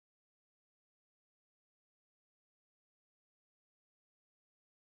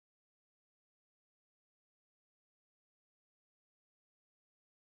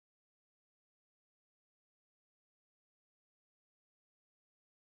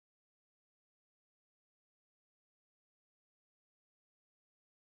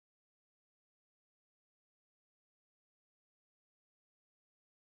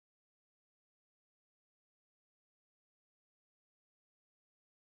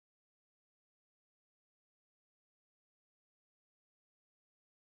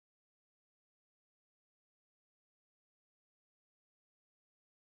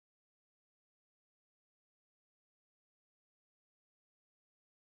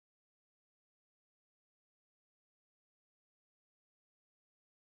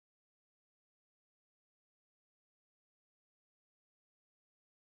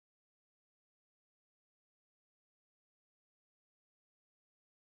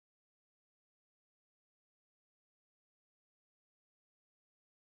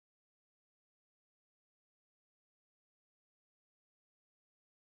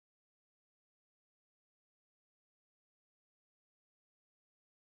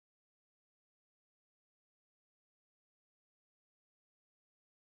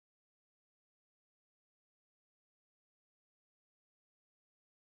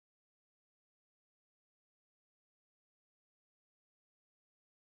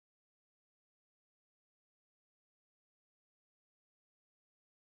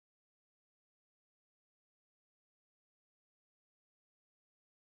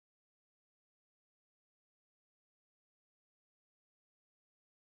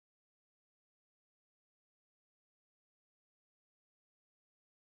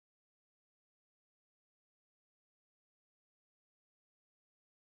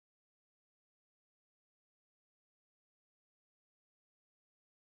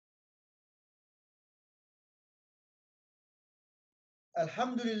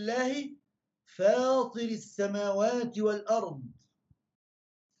 الحمد لله فاطر السماوات والأرض.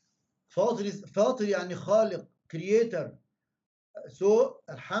 فاطر يعني خالق، creator. So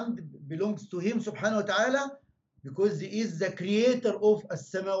الحمد belongs to him سبحانه وتعالى, because he is the creator of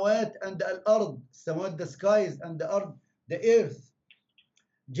السماوات and الأرض. السماوات the skies and the earth the earth.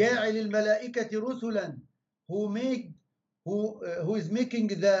 جاعل الملائكة رسلا, who is making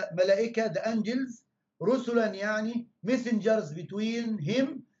the ملائكة, the angels, رسلا يعني messengers between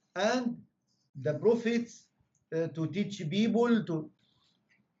him and the prophets, to teach people, to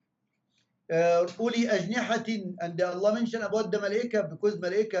أولي أجنحة. And Allah mentioned about the ملائكة because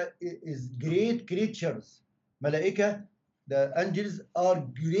ملائكة is great creatures. ملائكة, the angels are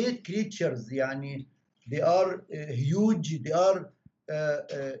great creatures, يعني they are huge, they are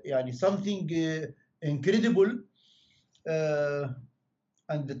يعني something incredible.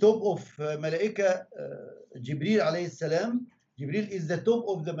 And the top of ملائكة جبريل عليه السلام. Jibril is the top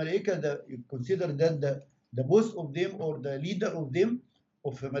of the ملائكة, you consider that the boss of them or the leader of them,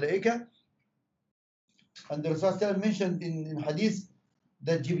 of ملائكة. And the Rasul mentioned in hadith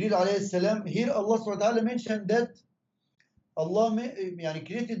that Jibril alayhi salam, here Allah subhanahu wa ta'ala mentioned that Allah يعني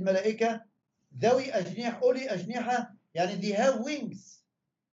created ملائكة ذوي أجنحة, أولي أجنحة, يعني they have wings.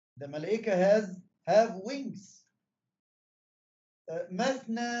 The ملائكة have wings.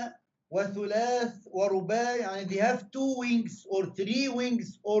 مثنى وثلاث ورباع, يعني they have 2 wings or 3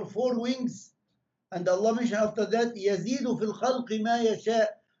 wings or 4 wings. And Allah mentioned after that يزيد في الخلق ما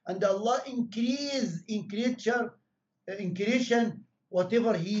يشاء. And Allah increase in creature, in creation,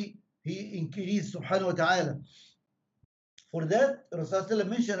 whatever he increased subhanahu wa ta'ala. For that, Rasulullah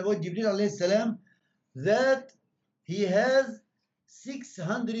mentioned about Jibril alayhi salam that he has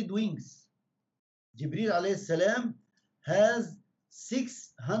 600 wings. Jibril alayhi salam has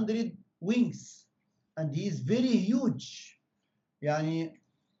 600 wings, and he is very huge. Yani,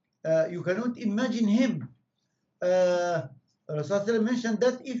 you cannot imagine him. Rasulullah mentioned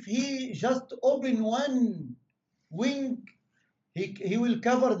that if he just open one wing, he will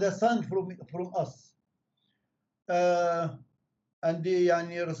cover the sun from us. And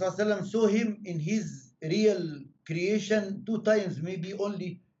يعني Rasulullah saw him in his real creation 2 times, maybe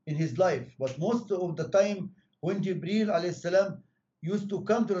only in his life. But most of the time when Jibril alayhi salam used to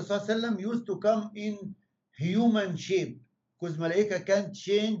come to Rasulullah, used to come in human shape, because Malaika can't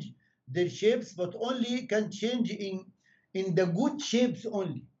change their shapes, but only can change in the good shapes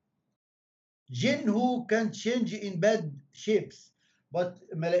only. Jinn who can change in bad shapes, but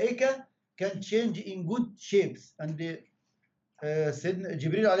Malaika can change in good shapes. And Sayyidina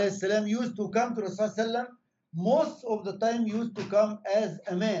Jibril alayhi salam used to come to Rasulullah, most of the time used to come as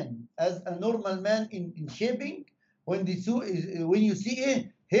a man, as a normal man in shaping. When you see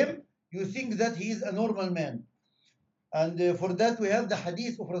him, you think that he is a normal man. And for that we have the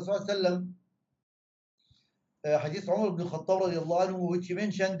hadith of Rasulullah, hadith Umar ibn Khattab radiallahu anhu, which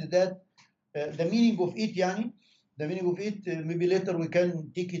mentioned that the meaning of it, يعني, the meaning of it, maybe later we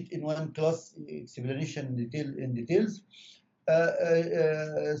can take it in one class explanation in details.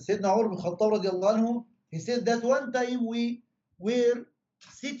 Sayyidina Umar ibn Khattab radiallahu anhu, he said that one time we were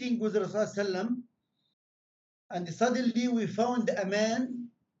sitting with Rasulullah, and suddenly we found a man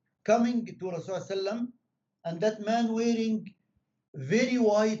coming to Rasulullah, and that man wearing very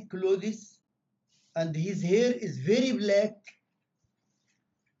white clothes, and his hair is very black,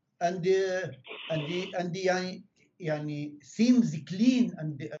 and يعني seems clean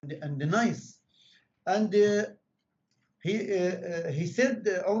and nice. And he said,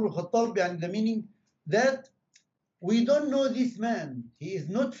 Umar al-Khattab, يعني the meaning that we don't know this man. He is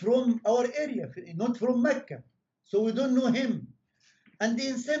not from our area, not from Mecca, so we don't know him. And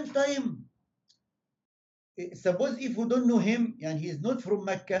in same time, suppose if we don't know him, and he is not from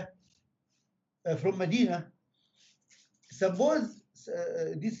Mecca, from Medina, suppose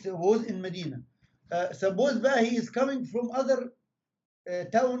this was in Medina, suppose that he is coming from other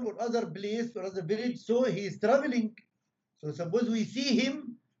town or other place or other village, so he is traveling. So suppose we see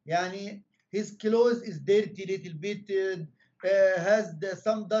him, yani his clothes is dirty little bit, has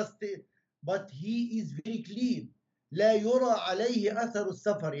some dust, but he is very clean. لا يرى عليه أثر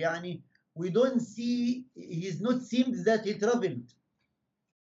السفر, يعني we don't see, he is not seems that he traveled.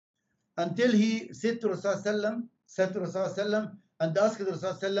 Until he said to Rasulullah and asked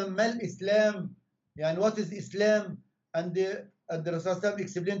Rasulullah, Mal Islam, يعني what is Islam? And the Rasulullah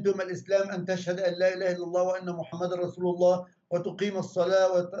explained to him Al-Islam أن تشهد أن لا إله إلا الله وأن محمد رسول الله وتقيم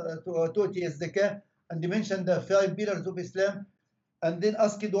الصلاة وتؤتي الزكاة. And they mentioned the 5 pillars of Islam. And then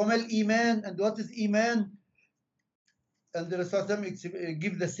asked وما الإيمان, and what is Iman? And the Rasulullah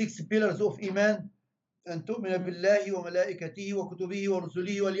give the 6 pillars of Iman. أن تؤمن بالله وملائكته وكتبه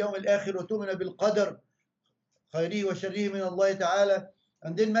ورسله واليوم الآخر وتؤمن بالقدر خيره وشره من الله تعالى.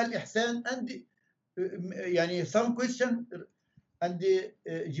 And then ما الإحسان and يعني some question and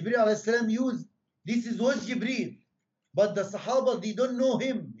Jibril عليه السلام used this is was Jibril but the Sahaba they don't know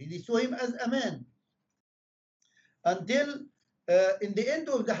him, they saw him as a man until in the end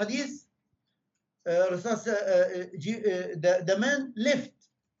of the hadith the man left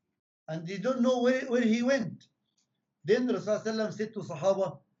and they don't know where he went. Then Rasulullah said to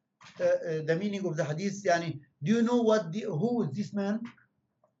Sahaba the meaning of the hadith, يعني, do you know who is this man?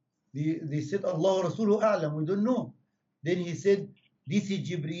 They said Allah Rasuluhu A'lam, we don't know. Then he said, this is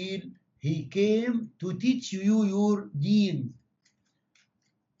Jibreel, he came to teach you your deen.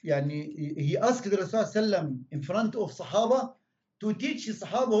 يعني he asked Rasulullah in front of Sahaba to teach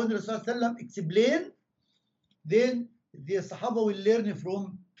Sahaba when Rasulullah explain, then the Sahaba will learn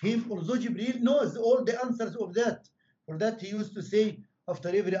from him. Although Jibreel knows all the answers of that. For that he used to say after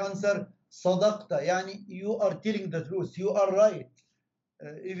every answer, Sadaqta, yani you are telling the truth, you are right.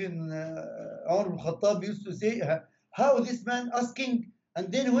 Even Umar ibn Khattab used to say, how this man asking,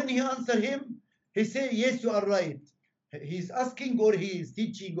 and then when he answer him, he say, yes, you are right. He's asking or he is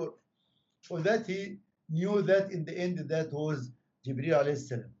teaching, or for that he knew that in the end that was Jibreel alayhi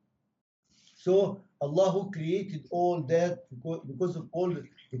salam. So Allah who created all that, because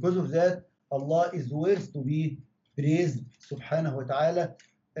of that, Allah is worth to be praised subhanahu wa ta'ala,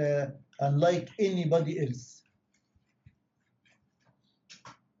 unlike anybody else.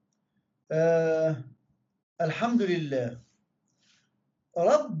 Alhamdulillah,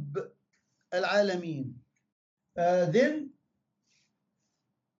 Rabb al-Alameen. Then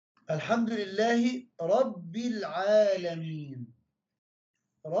Alhamdulillah, Rabbil Alameen.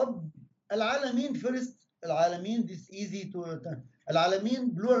 Rabb al-Alameen first. Al-Alameen, this is easy to understand.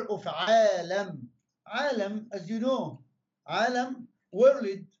 Al-Alameen, plural of Alam. Alam, as you know, Alam, world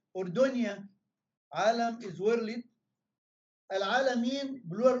or dunya. Alam is world. Al-Alameen,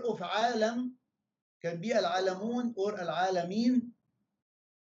 plural of Alam, can be Al-Alamun or Al-Alameen.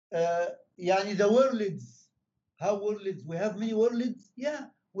 يعني the worlds. How worlds? We have many worlds. Yeah,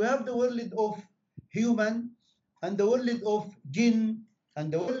 we have the world of human, and the world of jinn,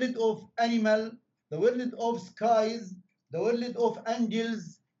 and the world of animal, the world of skies, the world of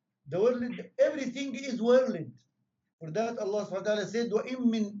angels, the world, everything is world. For that Allah subhanahu wa ta'ala said,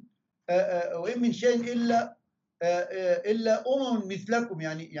 وَإِن مِّن شَيْءٍ إِلَّا مثلكم.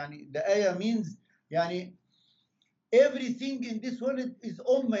 يعني the ayah means يعني everything in this world is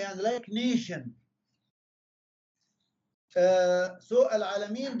ummah, and like nation. So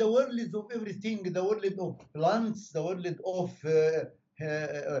Al-Alamin, the world is of everything, the world of plants, the world of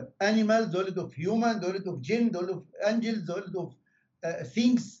animals, the world of humans, the world of jinn, the world of angels, the world of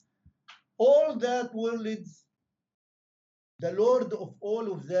things. All that worlds, the Lord of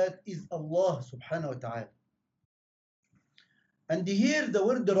all of that is Allah subhanahu wa ta'ala. And here the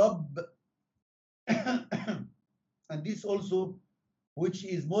word Rabb, and this also, which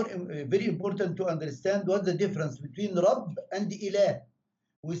is more very important to understand what's the difference between Rabb and Ilah.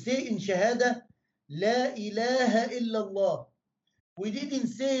 We say in Shahada, La ilaha illallah. We didn't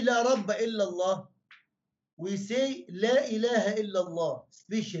say La Rabba illallah. We say La ilaha illallah,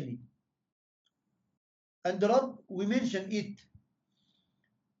 especially. And Rabb, we mention it.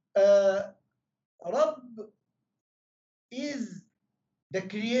 Rabb is the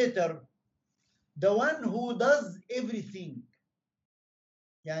creator, the one who does everything.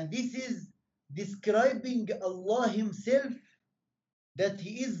 And this is describing Allah himself, that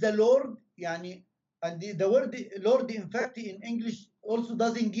he is the Lord. يعني, and the word Lord, in fact, in English also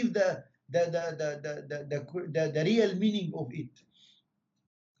doesn't give the real meaning of it.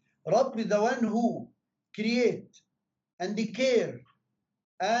 Rabb is the one who create and care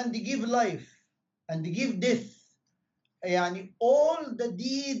and give life and give death. يعني all the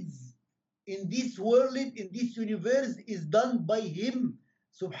deeds in this world, in this universe, is done by him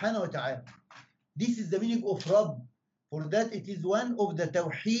subhanahu wa ta'ala. This is the meaning of Rabb. For that it is one of the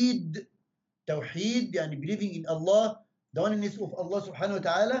Tawheed. Tawheed, yani believing in Allah, the oneness of Allah subhanahu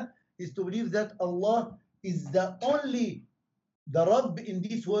wa ta'ala, is to believe that Allah is the only, the Rabb in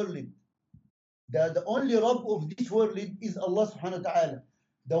this world. The only Rabb of this world is Allah subhanahu wa ta'ala.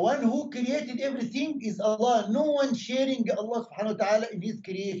 The one who created everything is Allah. No one sharing Allah subhanahu wa ta'ala in his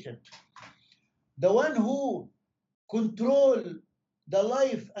creation. The one who control the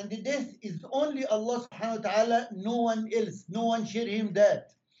life and the death is only Allah subhanahu wa ta'ala, no one else. No one share him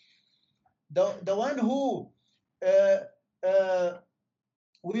that. The one who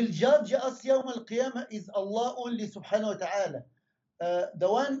will judge us يوم القيامة is Allah only subhanahu wa ta'ala.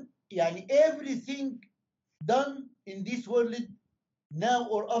 The one, يعني everything done in this world now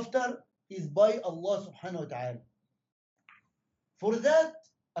or after is by Allah subhanahu wa ta'ala. For that,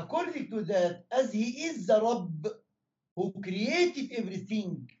 according to that, as He is the Rabb who created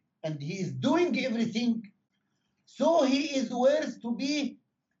everything and He is doing everything, so He is worth to be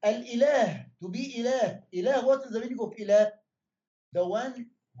Al-Ilah, to be Ilah. Ilah, what is the meaning of Ilah? The one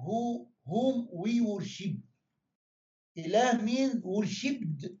whom we worship. Ilah means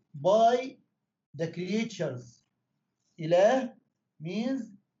worshipped by the creatures. Ilah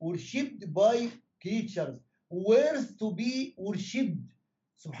means worshipped by creatures, worth to be worshipped,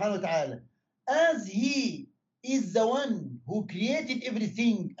 subhanahu wa ta'ala. As He is the one who created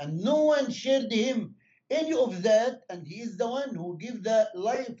everything and no one shared Him any of that, and He is the one who gives the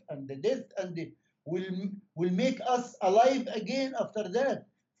life and the death and will make us alive again after that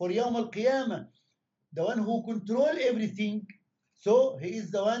for Yawm al-Qiyamah, the one who control everything. So He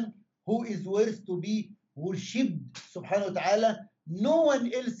is the one who is worth to be worshipped, subhanahu wa ta'ala. No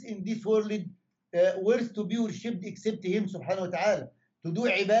one else in this world worth to be worshipped except Him, subhanahu wa ta'ala. To do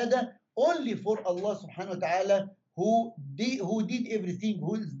ibadah only for Allah, subhanahu wa ta'ala, who did everything,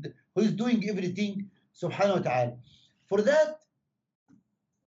 who is doing everything, subhanahu wa ta'ala. For that,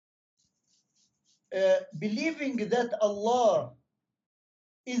 believing that Allah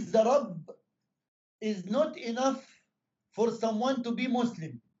is the Rabb is not enough for someone to be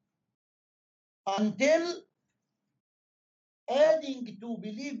Muslim until adding to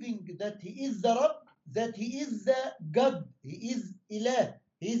believing that He is the Rabb, that He is the God, He is Ilah,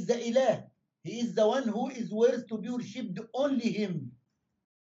 He is the Ilah, He is the one who is worth to be worshipped, only Him.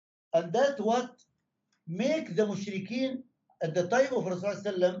 And that's what make the mushrikeen at the time of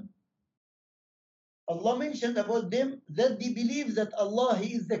Rasulullah, Allah mentioned about them that they believe that Allah,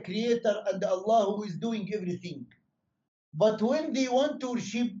 He is the creator and Allah who is doing everything. But when they want to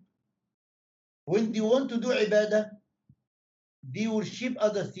worship, when they want to do ibadah, they worship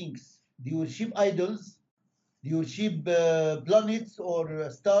other things. They worship idols, they worship planets or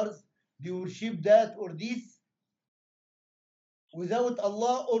stars, they worship that or this without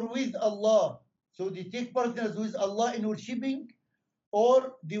Allah or with Allah. So they take partners with Allah in worshipping,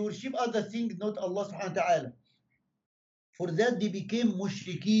 or they worship other things, not Allah subhanahu wa ta'ala. For that they became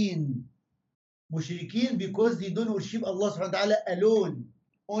mushrikeen. Mushrikeen because they don't worship Allah subhanahu wa ta'ala alone,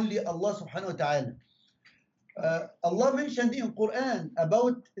 only Allah subhanahu wa ta'ala. Allah mentioned in Quran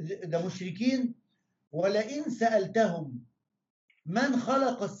about the mushrikeen, وَلَئِن سَأَلْتَهُمْ مَنْ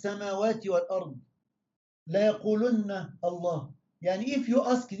خَلَقَ السَّمَاوَاتِ وَالْأَرْضِ لَيَقُولُنَّ اللَّهِ. Yani if you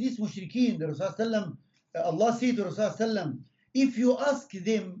ask these mushrikeen, the Rasulullah, Allah said to Rasulullah, if you ask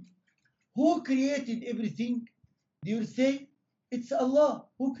them who created everything, they will say it's Allah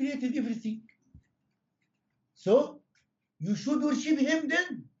who created everything. So you should worship Him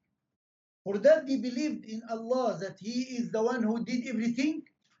then. For that they believed in Allah, that He is the one who did everything,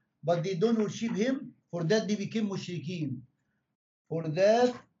 but they don't worship Him. For that they became mushrikeen. For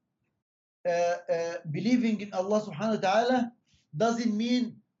that believing in Allah subhanahu wa ta'ala doesn't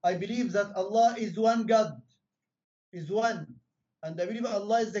mean I believe that Allah is one God, is one, and I believe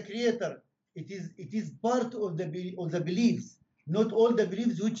Allah is the creator. It is part of the beliefs, not all the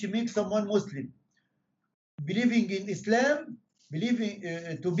beliefs which make someone Muslim. Believing in Islam, believing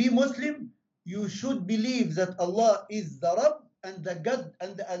to be Muslim, you should believe that Allah is the Rabb and the God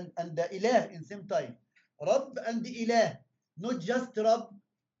and the Ilah in same time. Rabb and Ilah, not just Rabb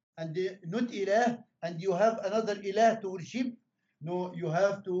and not Ilah, and you have another Ilah to worship. No, you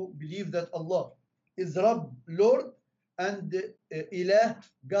have to believe that Allah is Rabb, Lord, and Ilah,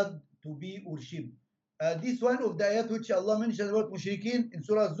 God, to be worshipped. This one of the ayat which Allah mentioned about mushrikeen in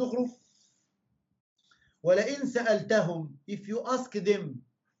Surah Az-Zukhruf. وَلَئِن سَأَلْتَهُمْ, if you ask them,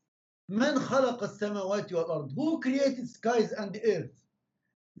 مَنْ خَلَقَ السَّمَاوَاتِ وَالْأَرْضِ, who created skies and the earth?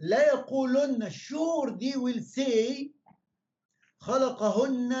 لَا يَقُولُنَّ, sure they will say,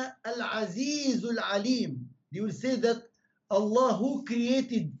 خَلَقَهُنَّ الْعَزِيزُ الْعَلِيمُ. They will say that Allah who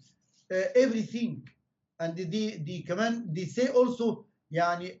created everything. And they say also,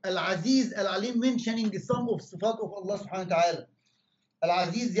 يعني Al-Aziz, Al-Alim, mentioning some of sifat of Allah subhanahu wa ta'ala.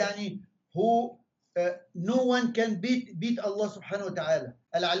 Al-Aziz, يعني who no one can beat Allah subhanahu wa ta'ala.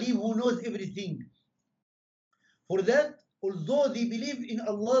 Al-Alim, who knows everything. For that, although they believe in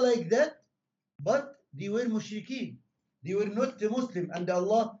Allah like that, but they were mushrikeen. They were not Muslim, and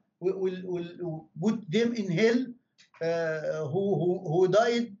Allah will put them in hell who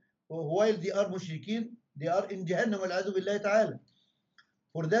died while they are mushrikeen. They are in Jahannam, wal-'adhu billahi ta'ala.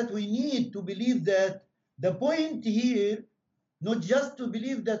 For that, we need to believe that the point here, not just to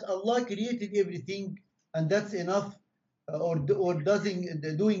believe that Allah created everything and that's enough, or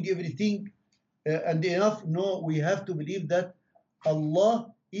doing everything, and enough. No, we have to believe that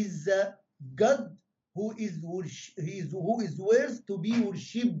Allah is the God who is worth to be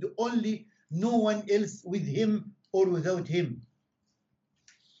worshipped only, no one else with him or without him.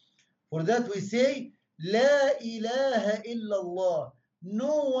 For that we say, La ilaha illallah.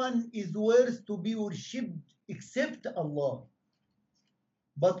 No one is worth to be worshipped except Allah.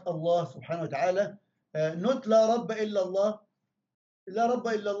 But Allah subhanahu wa ta'ala, not La Rabba illallah. La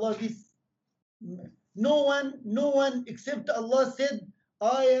Rabba illallah, this no one except Allah said,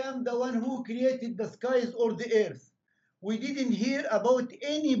 I am the one who created the skies or the earth. We didn't hear about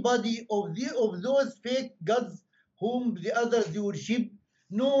anybody of those fake gods whom the others worship.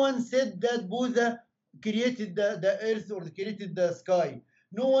 No one said that Buddha created the earth or created the sky.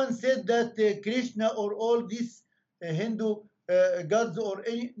 No one said that Krishna or all these Hindu gods or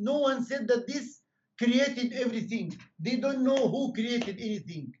any. No one said that this created everything. They don't know who created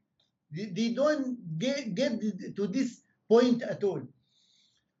anything. They don't get to this point at all.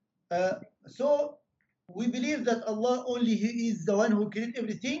 So we believe that Allah only He is the one who created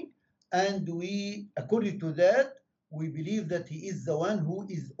everything, and we, according to that, we believe that He is the one who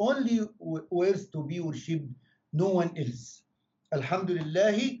is only worth to be worshipped, no one else.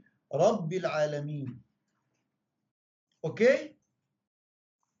 Alhamdulillahi Rabbil Alameen. Okay?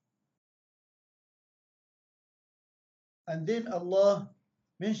 And then Allah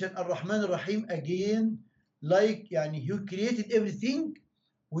mentioned Ar-Rahman Ar-Rahim again, like yani He created everything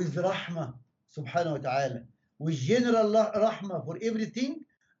with Rahmah subhanahu wa ta'ala, with general Rahmah for everything,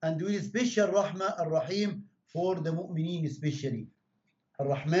 and with special Rahmah Ar-Rahim for the mu'mineen especially.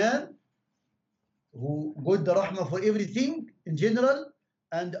 Ar-Rahman, who got the Rahmah for everything in general,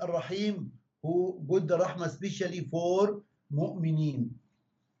 and Ar-Rahim, who got the Rahmah especially for mu'mineen.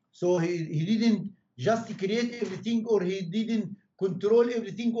 So he didn't just create everything, or He didn't control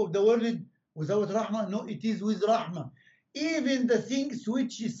everything of the world without Rahmah. No, it is with Rahmah. Even the things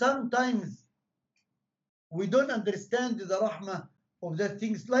which sometimes we don't understand the Rahmah of the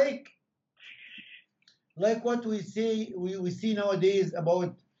things, like what we say, we see nowadays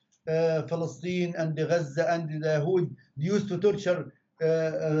about Palestine and Gaza and the Yahud. They used to torture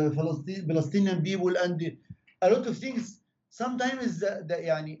Palestinian people and a lot of things. Sometimes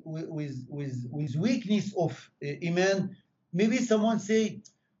with weakness of iman, maybe someone say,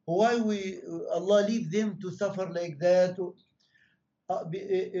 why Allah leave them to suffer like that?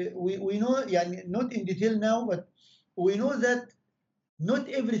 We know, not in detail now, but we know that not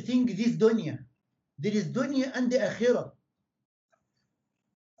everything is dunya. There is dunya and the akhirah.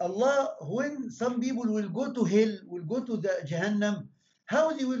 Allah, when some people will go to hell, will go to the Jahannam,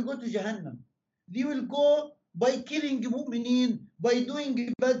 how they will go to Jahannam? They will go by killing mu'mineen, by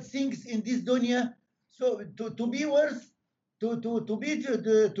doing bad things in this dunya. So to be worse, to go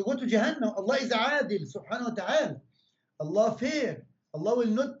to Jahannam. Allah is adil subhanahu wa ta'ala. Allah fair. Allah will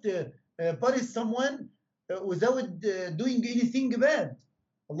not punish someone without doing anything bad.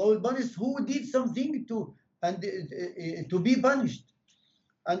 Allah will punish who did something to be punished.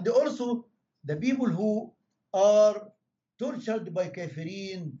 And also the people who are tortured by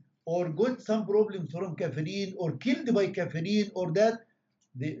kafirin, or got some problems from kafirin, or killed by kafirin, or that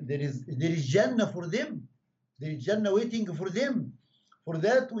there is Jannah for them. There is Jannah waiting for them. For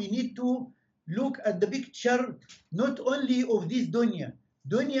that we need to look at the picture, not only of this dunya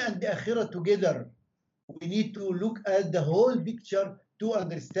and the akhirah together. We need to look at the whole picture to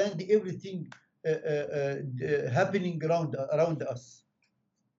understand everything happening around us.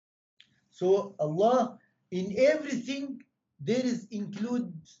 So Allah, in everything there is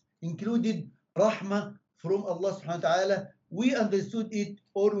included rahmah from Allah subhanahu wa ta'ala. We understood it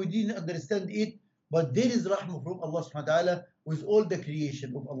or we didn't understand it, but there is rahmah from Allah subhanahu wa ta'ala with all the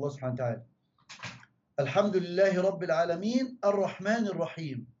creation of Allah subhanahu wa ta'ala. Alhamdulillahi Rabbil Alameen, Ar-Rahman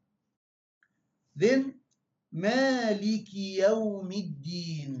Ar-Rahim. Then Maliki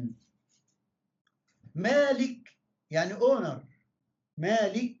Yawmiddin. Malik, yani owner.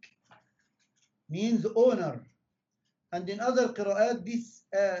 Malik means owner. And in other qira'at, this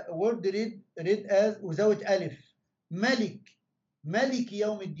word read as without alif. Malik. Malik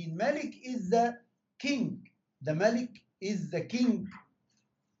Yawmiddin. Malik is the king. The Malik is the king.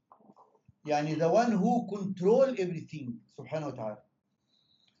 Yani the one who control everything. Subhanahu wa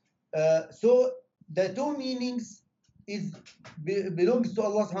ta'ala. So the two meanings belongs to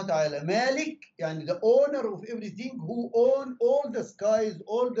Allah subhanahu wa ta'ala. Malik, yani the owner of everything, who own all the skies,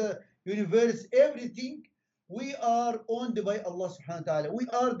 all the universe, everything. We are owned by Allah subhanahu wa ta'ala. We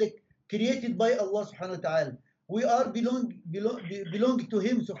are created by Allah subhanahu wa ta'ala. We are belong to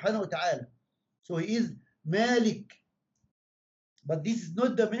Him subhanahu wa ta'ala. So He is Malik. But this is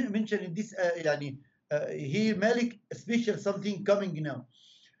not the mention in this here Malik special something coming now.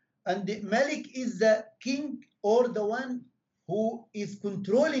 And Malik is the king or the one who is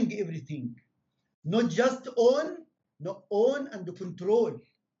controlling everything, not just own, no, own and control.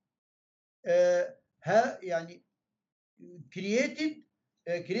 يعني create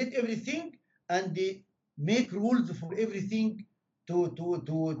everything and they make rules for everything to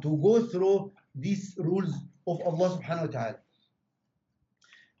go through these rules of Allah subhanahu wa ta'ala.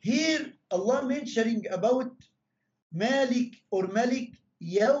 Here Allah mentioning about Malik or Malik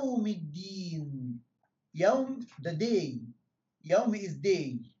Yawm al-Din. Yawm, the day. Yawm is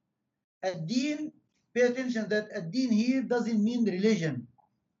day. Ad-Din, pay attention that Ad-Din here doesn't mean religion.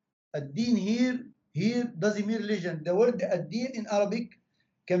 Ad-Din here doesn't mean religion. The word Ad-Din in Arabic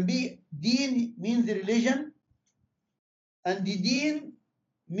can be Deen means religion, and the Deen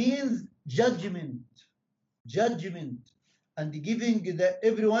means judgment. Judgment. And giving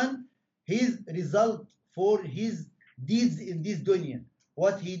everyone his result for his deeds in this dunya.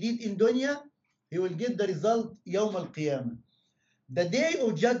 What he did in dunya, he will get the result Yawm al-Qiyamah. The day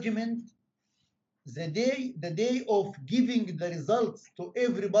of judgment, the day of giving the results to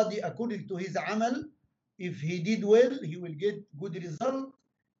everybody according to his amal. If he did well, he will get good result.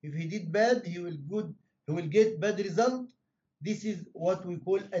 If he did bad, he will get bad result. This is what we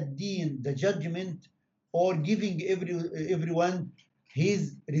call ad-din, the judgment, or giving everyone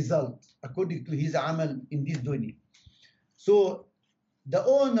his result according to his amal in this dunya. So the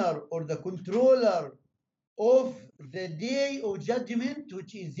owner or the controller of the day of judgment,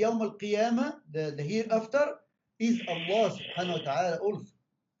 which is Yawm al-Qiyamah, the hereafter, is Allah subhanahu wa ta'ala also.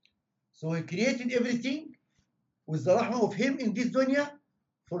 So he created everything with the rahmah of him in this dunya.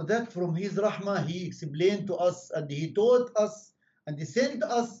 For that, from his rahmah, he explained to us and he taught us and he sent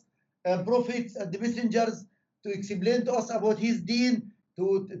us prophets and the messengers to explain to us about his deen,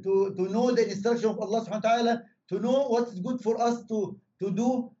 to know the instruction of Allah subhanahu wa ta'ala, to know what is good for us to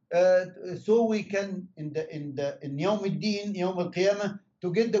do, so we can in Yawm al-Din, Yawm al-Qiyamah,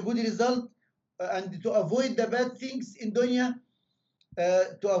 to get the good result and to avoid the bad things in dunya,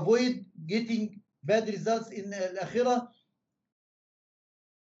 to avoid getting bad results in al-Akhirah.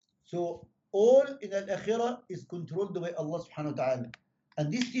 So all in al-Akhirah is controlled by Allah subhanahu wa ta'ala.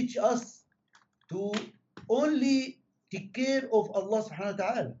 And this teaches us to only take care of Allah subhanahu wa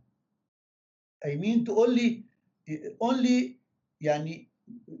ta'ala. I mean to only yani,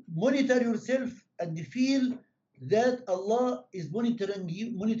 monitor yourself and feel that Allah is monitoring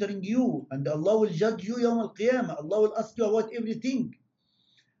you, and Allah will judge you Yawm al-Qiyamah. Allah will ask you about everything.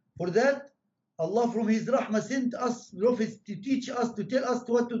 For that, Allah from His rahmah sent us prophets to teach us, to tell us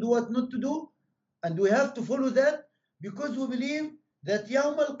what to do, what not to do, and we have to follow that because we believe that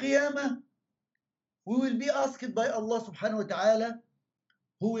Yawm al-Qiyamah we will be asked by Allah subhanahu wa ta'ala,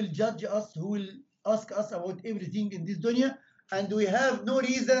 who will judge us, who will ask us about everything in this dunya, and we have no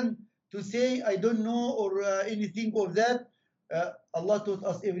reason to say I don't know or anything of that. Allah taught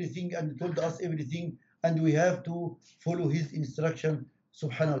us everything and told us everything, and we have to follow His instruction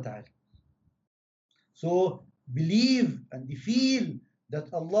subhanahu wa ta'ala. So believe and feel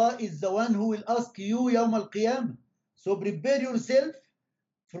that Allah is the one who will ask you Yawm al-Qiyamah. So prepare yourself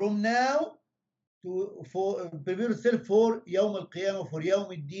from now prepare yourself for Yawm al-Qiyamah, for Yawm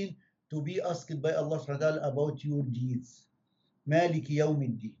al-Din, to be asked by Allah subhanahu wa ta'ala about your deeds. Malik Yawm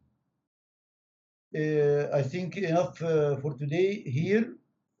al-Din. I think enough for today here.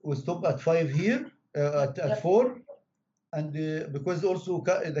 We stop at 5 here, at 4. And because also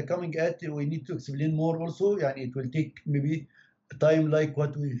the coming we need to explain more also. Yani it will take maybe time like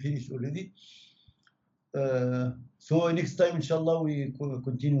what we finished already. So next time inshallah we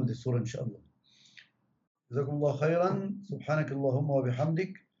continue the surah inshallah. جزاكم الله خيرا. سبحانك اللهم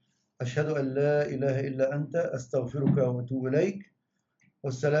وبحمدك أشهد أن لا إله إلا أنت أستغفرك وأتوب إليك.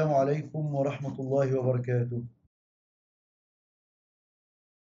 والسلام عليكم ورحمة الله وبركاته.